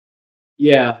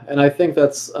 Yeah, and I think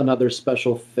that's another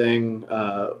special thing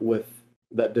with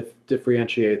that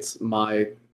differentiates my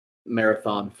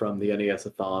marathon from the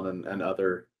NES-a-thon and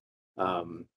other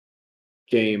um,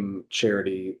 game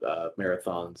charity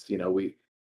marathons. We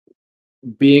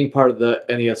being part of the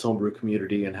NES homebrew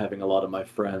community and having a lot of my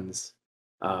friends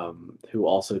who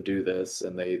also do this,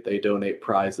 and they donate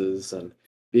prizes, and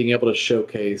being able to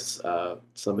showcase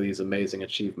some of these amazing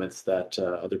achievements that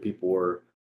other people were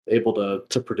able to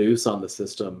produce on the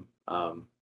system.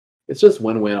 It's just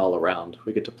win-win all around.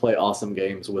 We get to play awesome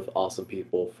games with awesome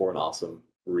people for an awesome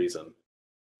reason.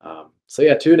 So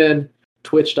yeah, tune in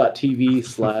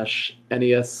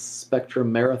twitch.tv/NES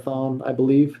Spectrum Marathon, I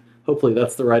believe. Hopefully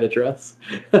that's the right address.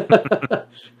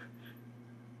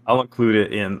 I'll include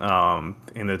it in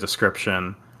the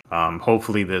description.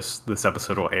 Hopefully this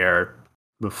episode will air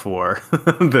before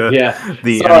the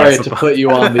sorry NES to put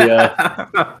you on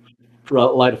the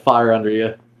light a fire under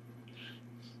you.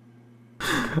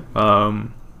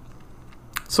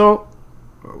 So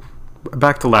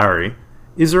back to Larry.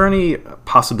 Is there any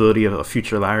possibility of a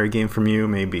future Larry game from you?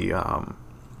 Maybe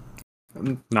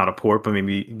not a port, but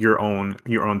maybe your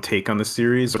own take on the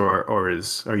series, or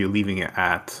are you leaving it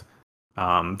at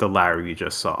the Larry we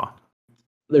just saw?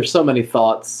 There's so many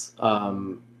thoughts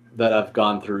that I've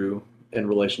gone through in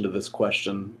relation to this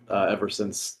question ever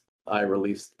since I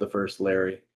released the first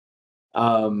Larry.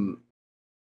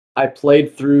 I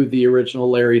played through the original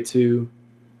Larry 2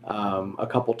 a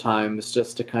couple times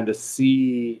just to kind of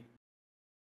see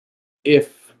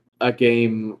if that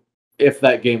game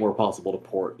were possible to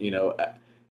port.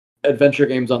 Adventure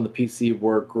games on the PC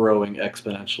were growing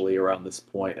exponentially around this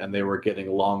point, and they were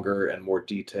getting longer and more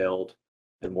detailed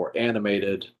and more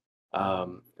animated.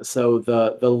 So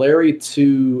the Larry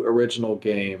 2 original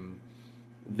game,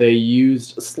 they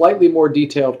used slightly more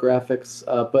detailed graphics,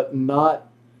 but not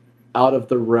out of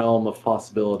the realm of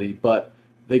possibility. But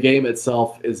the game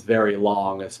itself is very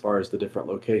long as far as the different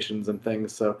locations and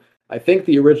things. So I think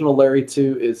the original Larry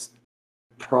 2 is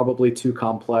probably too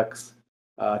complex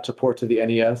to port to the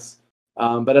NES.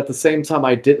 But at the same time,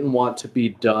 I didn't want to be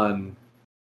done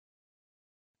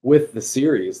with the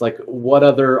series. Like, what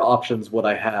other options would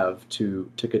I have to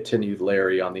continue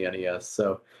Larry on the NES?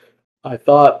 So I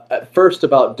thought at first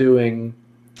about doing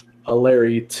a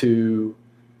Larry 2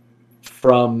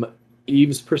 from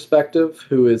Eve's perspective,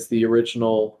 who is the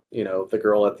original, the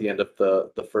girl at the end of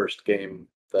the first game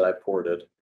that I ported.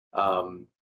 Um,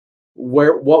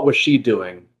 what was she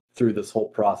doing through this whole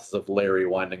process of Larry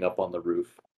winding up on the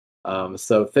roof?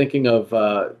 So thinking of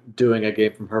doing a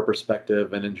game from her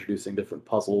perspective and introducing different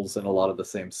puzzles in a lot of the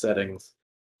same settings,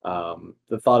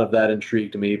 the thought of that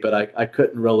intrigued me, but I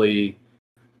couldn't really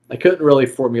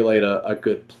formulate a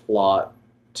good plot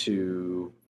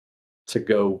to to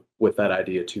go with that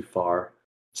idea too far.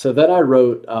 So then I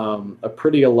wrote a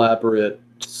pretty elaborate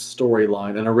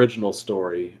storyline, an original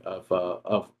story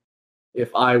of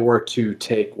if I were to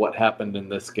take what happened in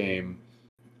this game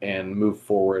and move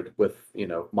forward with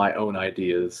my own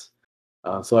ideas.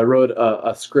 So I wrote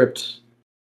a script,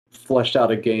 fleshed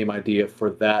out a game idea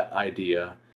for that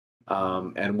idea,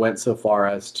 and went so far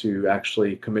as to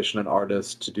actually commission an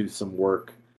artist to do some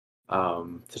work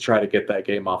to try to get that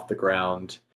game off the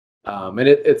ground. And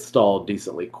it stalled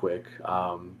decently quick.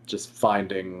 Just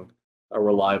finding a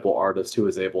reliable artist who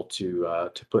was able to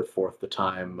put forth the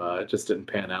time. It just didn't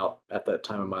pan out at that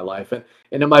time in my life, and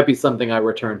it might be something I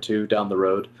return to down the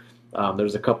road.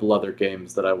 There's a couple other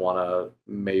games that I want to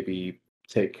maybe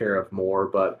take care of more,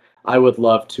 but I would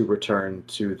love to return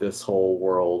to this whole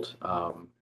world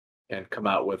and come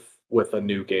out with a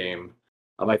new game.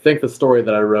 I think the story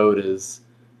that I wrote is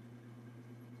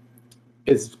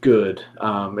good.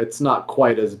 It's not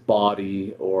quite as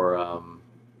bawdy or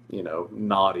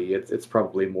naughty. It's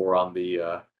probably more on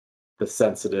the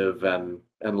sensitive and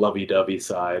lovey-dovey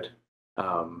side.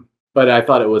 But I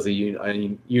thought it was a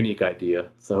unique idea,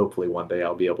 so hopefully one day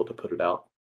I'll be able to put it out.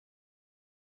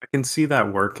 I can see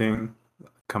that working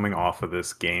coming off of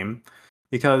this game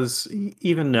because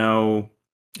even though,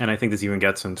 and I think this even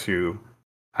gets into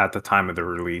at the time of the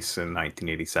release in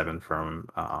 1987 from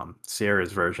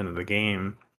Sierra's version of the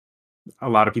game, a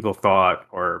lot of people thought,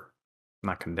 or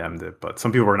not condemned it, but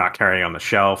some people were not carrying on the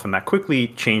shelf, and that quickly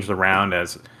changed around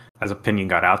as opinion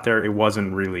got out there. It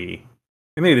wasn't really,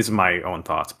 and maybe this is my own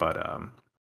thoughts, but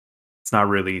it's not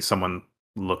really someone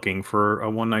looking for a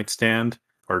one night stand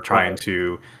or trying Right.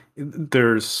 to.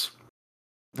 There's,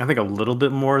 I think, a little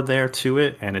bit more there to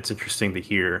it, and it's interesting to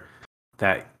hear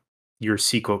that your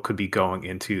sequel could be going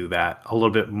into that a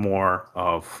little bit more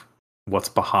of what's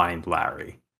behind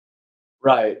Larry.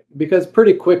 Right, because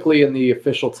pretty quickly in the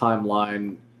official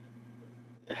timeline,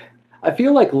 I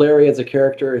feel like Larry as a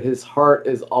character, his heart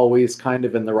is always kind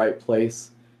of in the right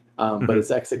place, but Hmm.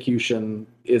 his execution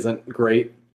isn't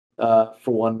great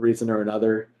for one reason or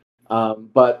another.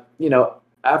 But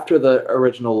after the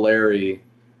original Larry,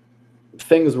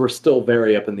 things were still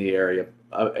very up in the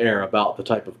air about the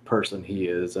type of person he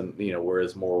is and where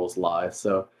his morals lie.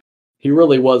 So he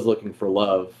really was looking for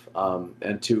love,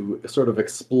 and to sort of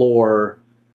explore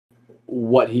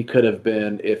what he could have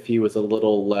been if he was a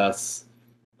little less,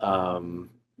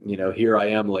 here I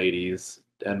am, ladies,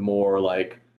 and more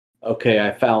like, okay,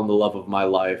 I found the love of my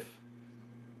life.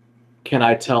 Can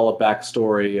I tell a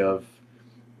backstory of,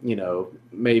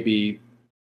 maybe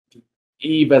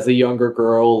Eve as a younger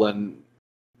girl and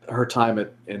her time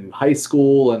in high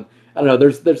school? And I don't know.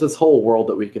 There's this whole world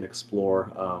that we can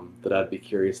explore, that I'd be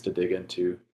curious to dig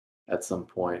into at some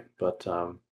point. But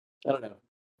I don't know.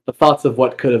 The thoughts of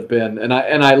what could have been, and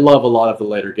I love a lot of the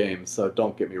later games. So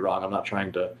don't get me wrong. I'm not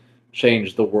trying to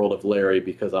change the world of Larry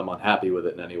because I'm unhappy with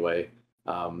it in any way.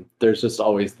 There's just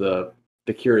always the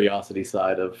curiosity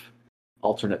side of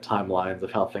alternate timelines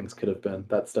of how things could have been.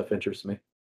 That stuff interests me.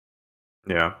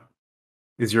 Yeah.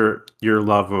 Is your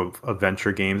love of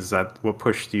adventure games, is that what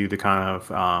pushed you to kind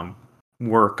of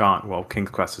work on, well,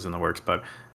 King's Quest is in the works, but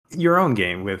your own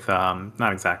game with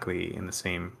not exactly in the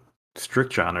same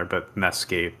strict genre, but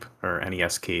Netscape or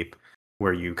NEScape,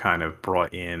 where you kind of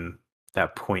brought in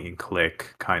that point and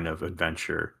click kind of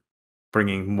adventure,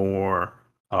 bringing more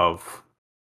of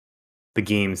the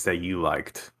games that you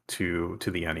liked to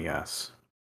the NES.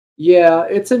 Yeah,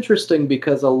 it's interesting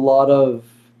because a lot of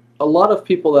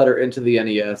people that are into the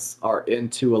NES are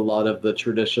into a lot of the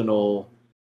traditional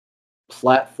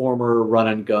platformer run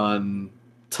and gun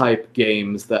type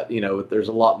games that, there's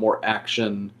a lot more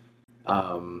action,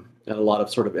 and a lot of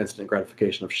sort of instant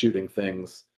gratification of shooting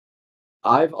things.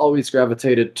 I've always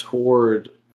gravitated toward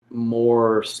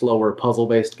more slower puzzle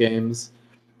based games.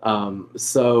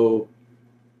 So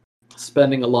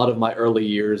spending a lot of my early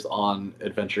years on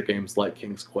adventure games like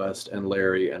King's Quest and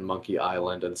Larry and Monkey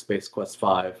Island and Space Quest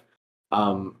 5.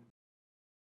 Um,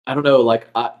 I don't know, like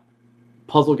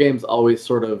puzzle games always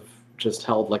sort of just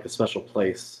held like a special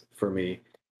place for me.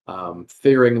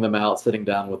 Figuring them out, sitting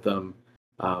down with them.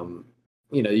 Um,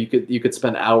 you could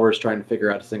spend hours trying to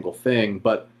figure out a single thing,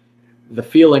 but the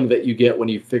feeling that you get when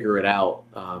you figure it out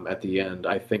at the end,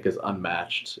 I think, is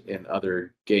unmatched in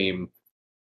other game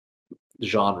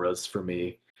genres for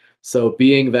me. So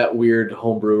being that weird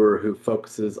homebrewer who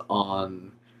focuses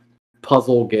on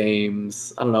puzzle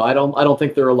games, I don't know. I don't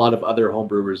think there are a lot of other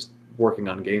homebrewers working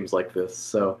on games like this.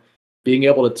 So being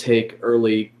able to take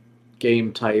early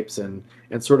game types and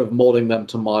sort of molding them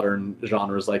to modern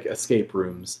genres like escape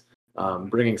rooms,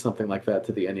 bringing something like that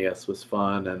to the NES was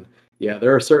fun. And yeah,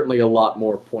 there are certainly a lot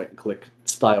more point and click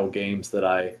style games that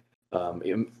I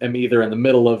am either in the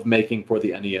middle of making for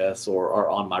the NES or are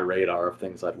on my radar of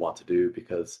things I'd want to do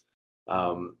because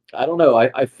I don't know.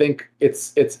 I think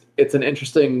it's an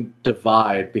interesting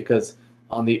divide because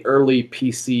on the early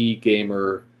PC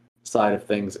gamer side of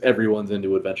things, everyone's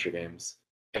into adventure games,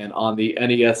 and on the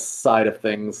NES side of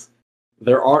things,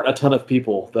 there aren't a ton of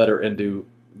people that are into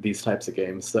these types of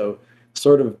games. So,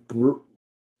 sort of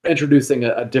introducing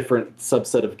a different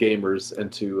subset of gamers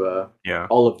into Yeah.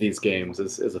 all of these games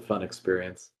is a fun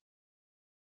experience.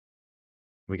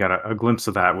 We got a glimpse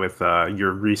of that with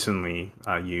your recently,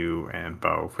 you and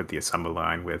Bo with the assembly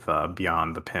line with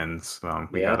Beyond the Pins.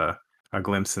 We got Yeah. a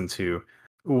glimpse into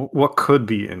what could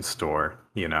be in store,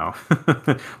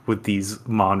 with these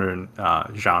modern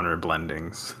genre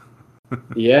blendings.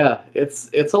 Yeah,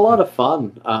 it's a lot of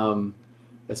fun,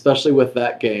 especially with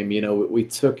that game. We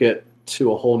took it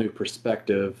to a whole new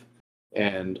perspective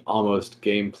and almost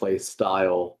gameplay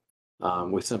style.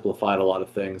 We simplified a lot of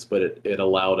things, but it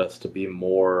allowed us to be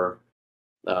more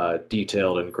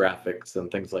detailed in graphics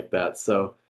and things like that.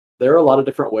 So there are a lot of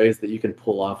different ways that you can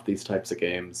pull off these types of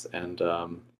games, and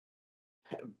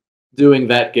doing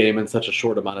that game in such a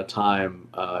short amount of time,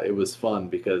 it was fun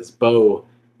because Bo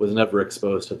was never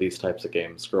exposed to these types of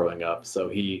games growing up.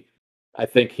 So I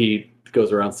think he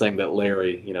goes around saying that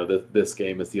Larry, this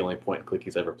game is the only point and click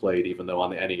he's ever played, even though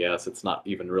on the NES it's not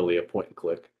even really a point and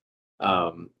click.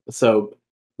 So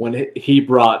when he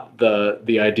brought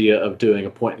the idea of doing a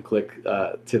point and click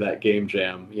to that game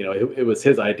jam, it was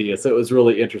his idea. So it was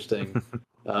really interesting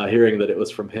hearing that it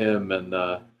was from him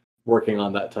and working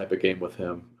on that type of game with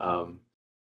him.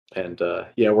 And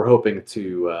yeah, we're hoping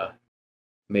to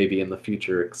maybe in the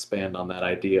future expand on that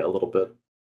idea a little bit.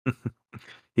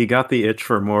 He got the itch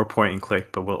for more point and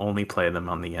click, but will only play them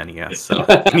on the NES, so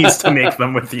he needs to make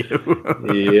them with you.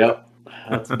 Yep,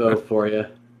 that's Bo for you.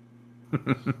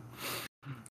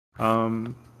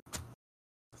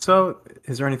 So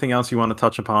is there anything else you want to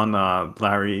touch upon,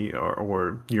 Larry,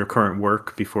 or your current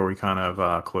work before we kind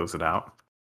of close it out?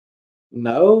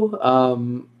 No,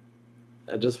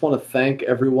 I just want to thank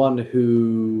everyone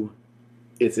who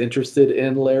is interested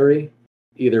in Larry,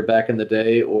 either back in the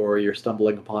day or you're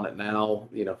stumbling upon it now,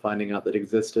 finding out that it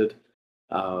existed.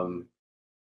 Um,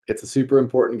 it's a super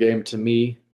important game to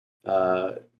me.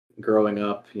 Growing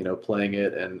up, playing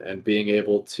it and being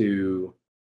able to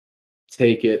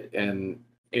take it and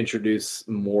introduce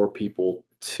more people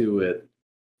to it.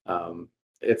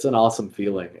 It's an awesome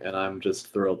feeling, and I'm just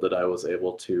thrilled that I was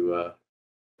able to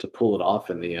pull it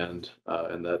off in the end,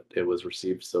 and that it was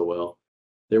received so well.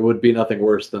 There would be nothing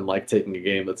worse than like taking a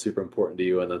game that's super important to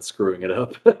you and then screwing it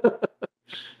up.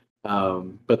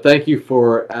 But thank you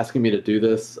for asking me to do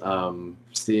this.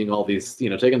 Seeing all these,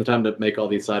 taking the time to make all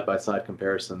these side by side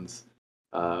comparisons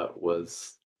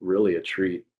was really a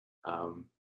treat.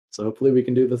 So hopefully we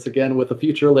can do this again with a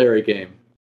future Larry game.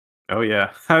 Oh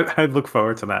yeah, I look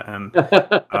forward to that. And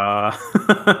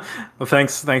well,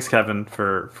 thanks, Kevin,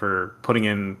 for putting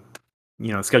in,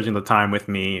 scheduling the time with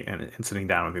me and sitting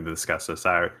down with me to discuss this.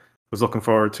 I was looking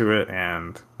forward to it,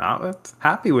 and I was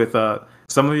happy with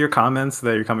some of your comments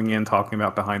that you're coming in talking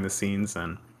about behind the scenes,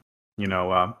 and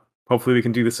hopefully we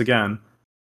can do this again.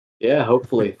 Yeah,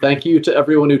 hopefully. Thank you to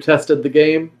everyone who tested the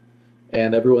game,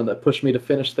 and everyone that pushed me to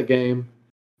finish the game,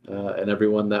 and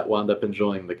everyone that wound up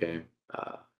enjoying the game.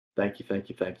 Thank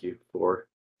you for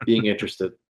being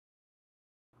interested.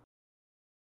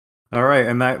 All right,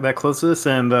 and that closes.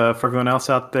 And for everyone else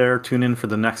out there, tune in for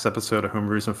the next episode of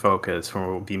Homebrews in Focus, where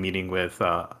we'll be meeting with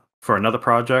for another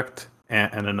project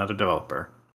and another developer.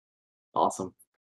 Awesome.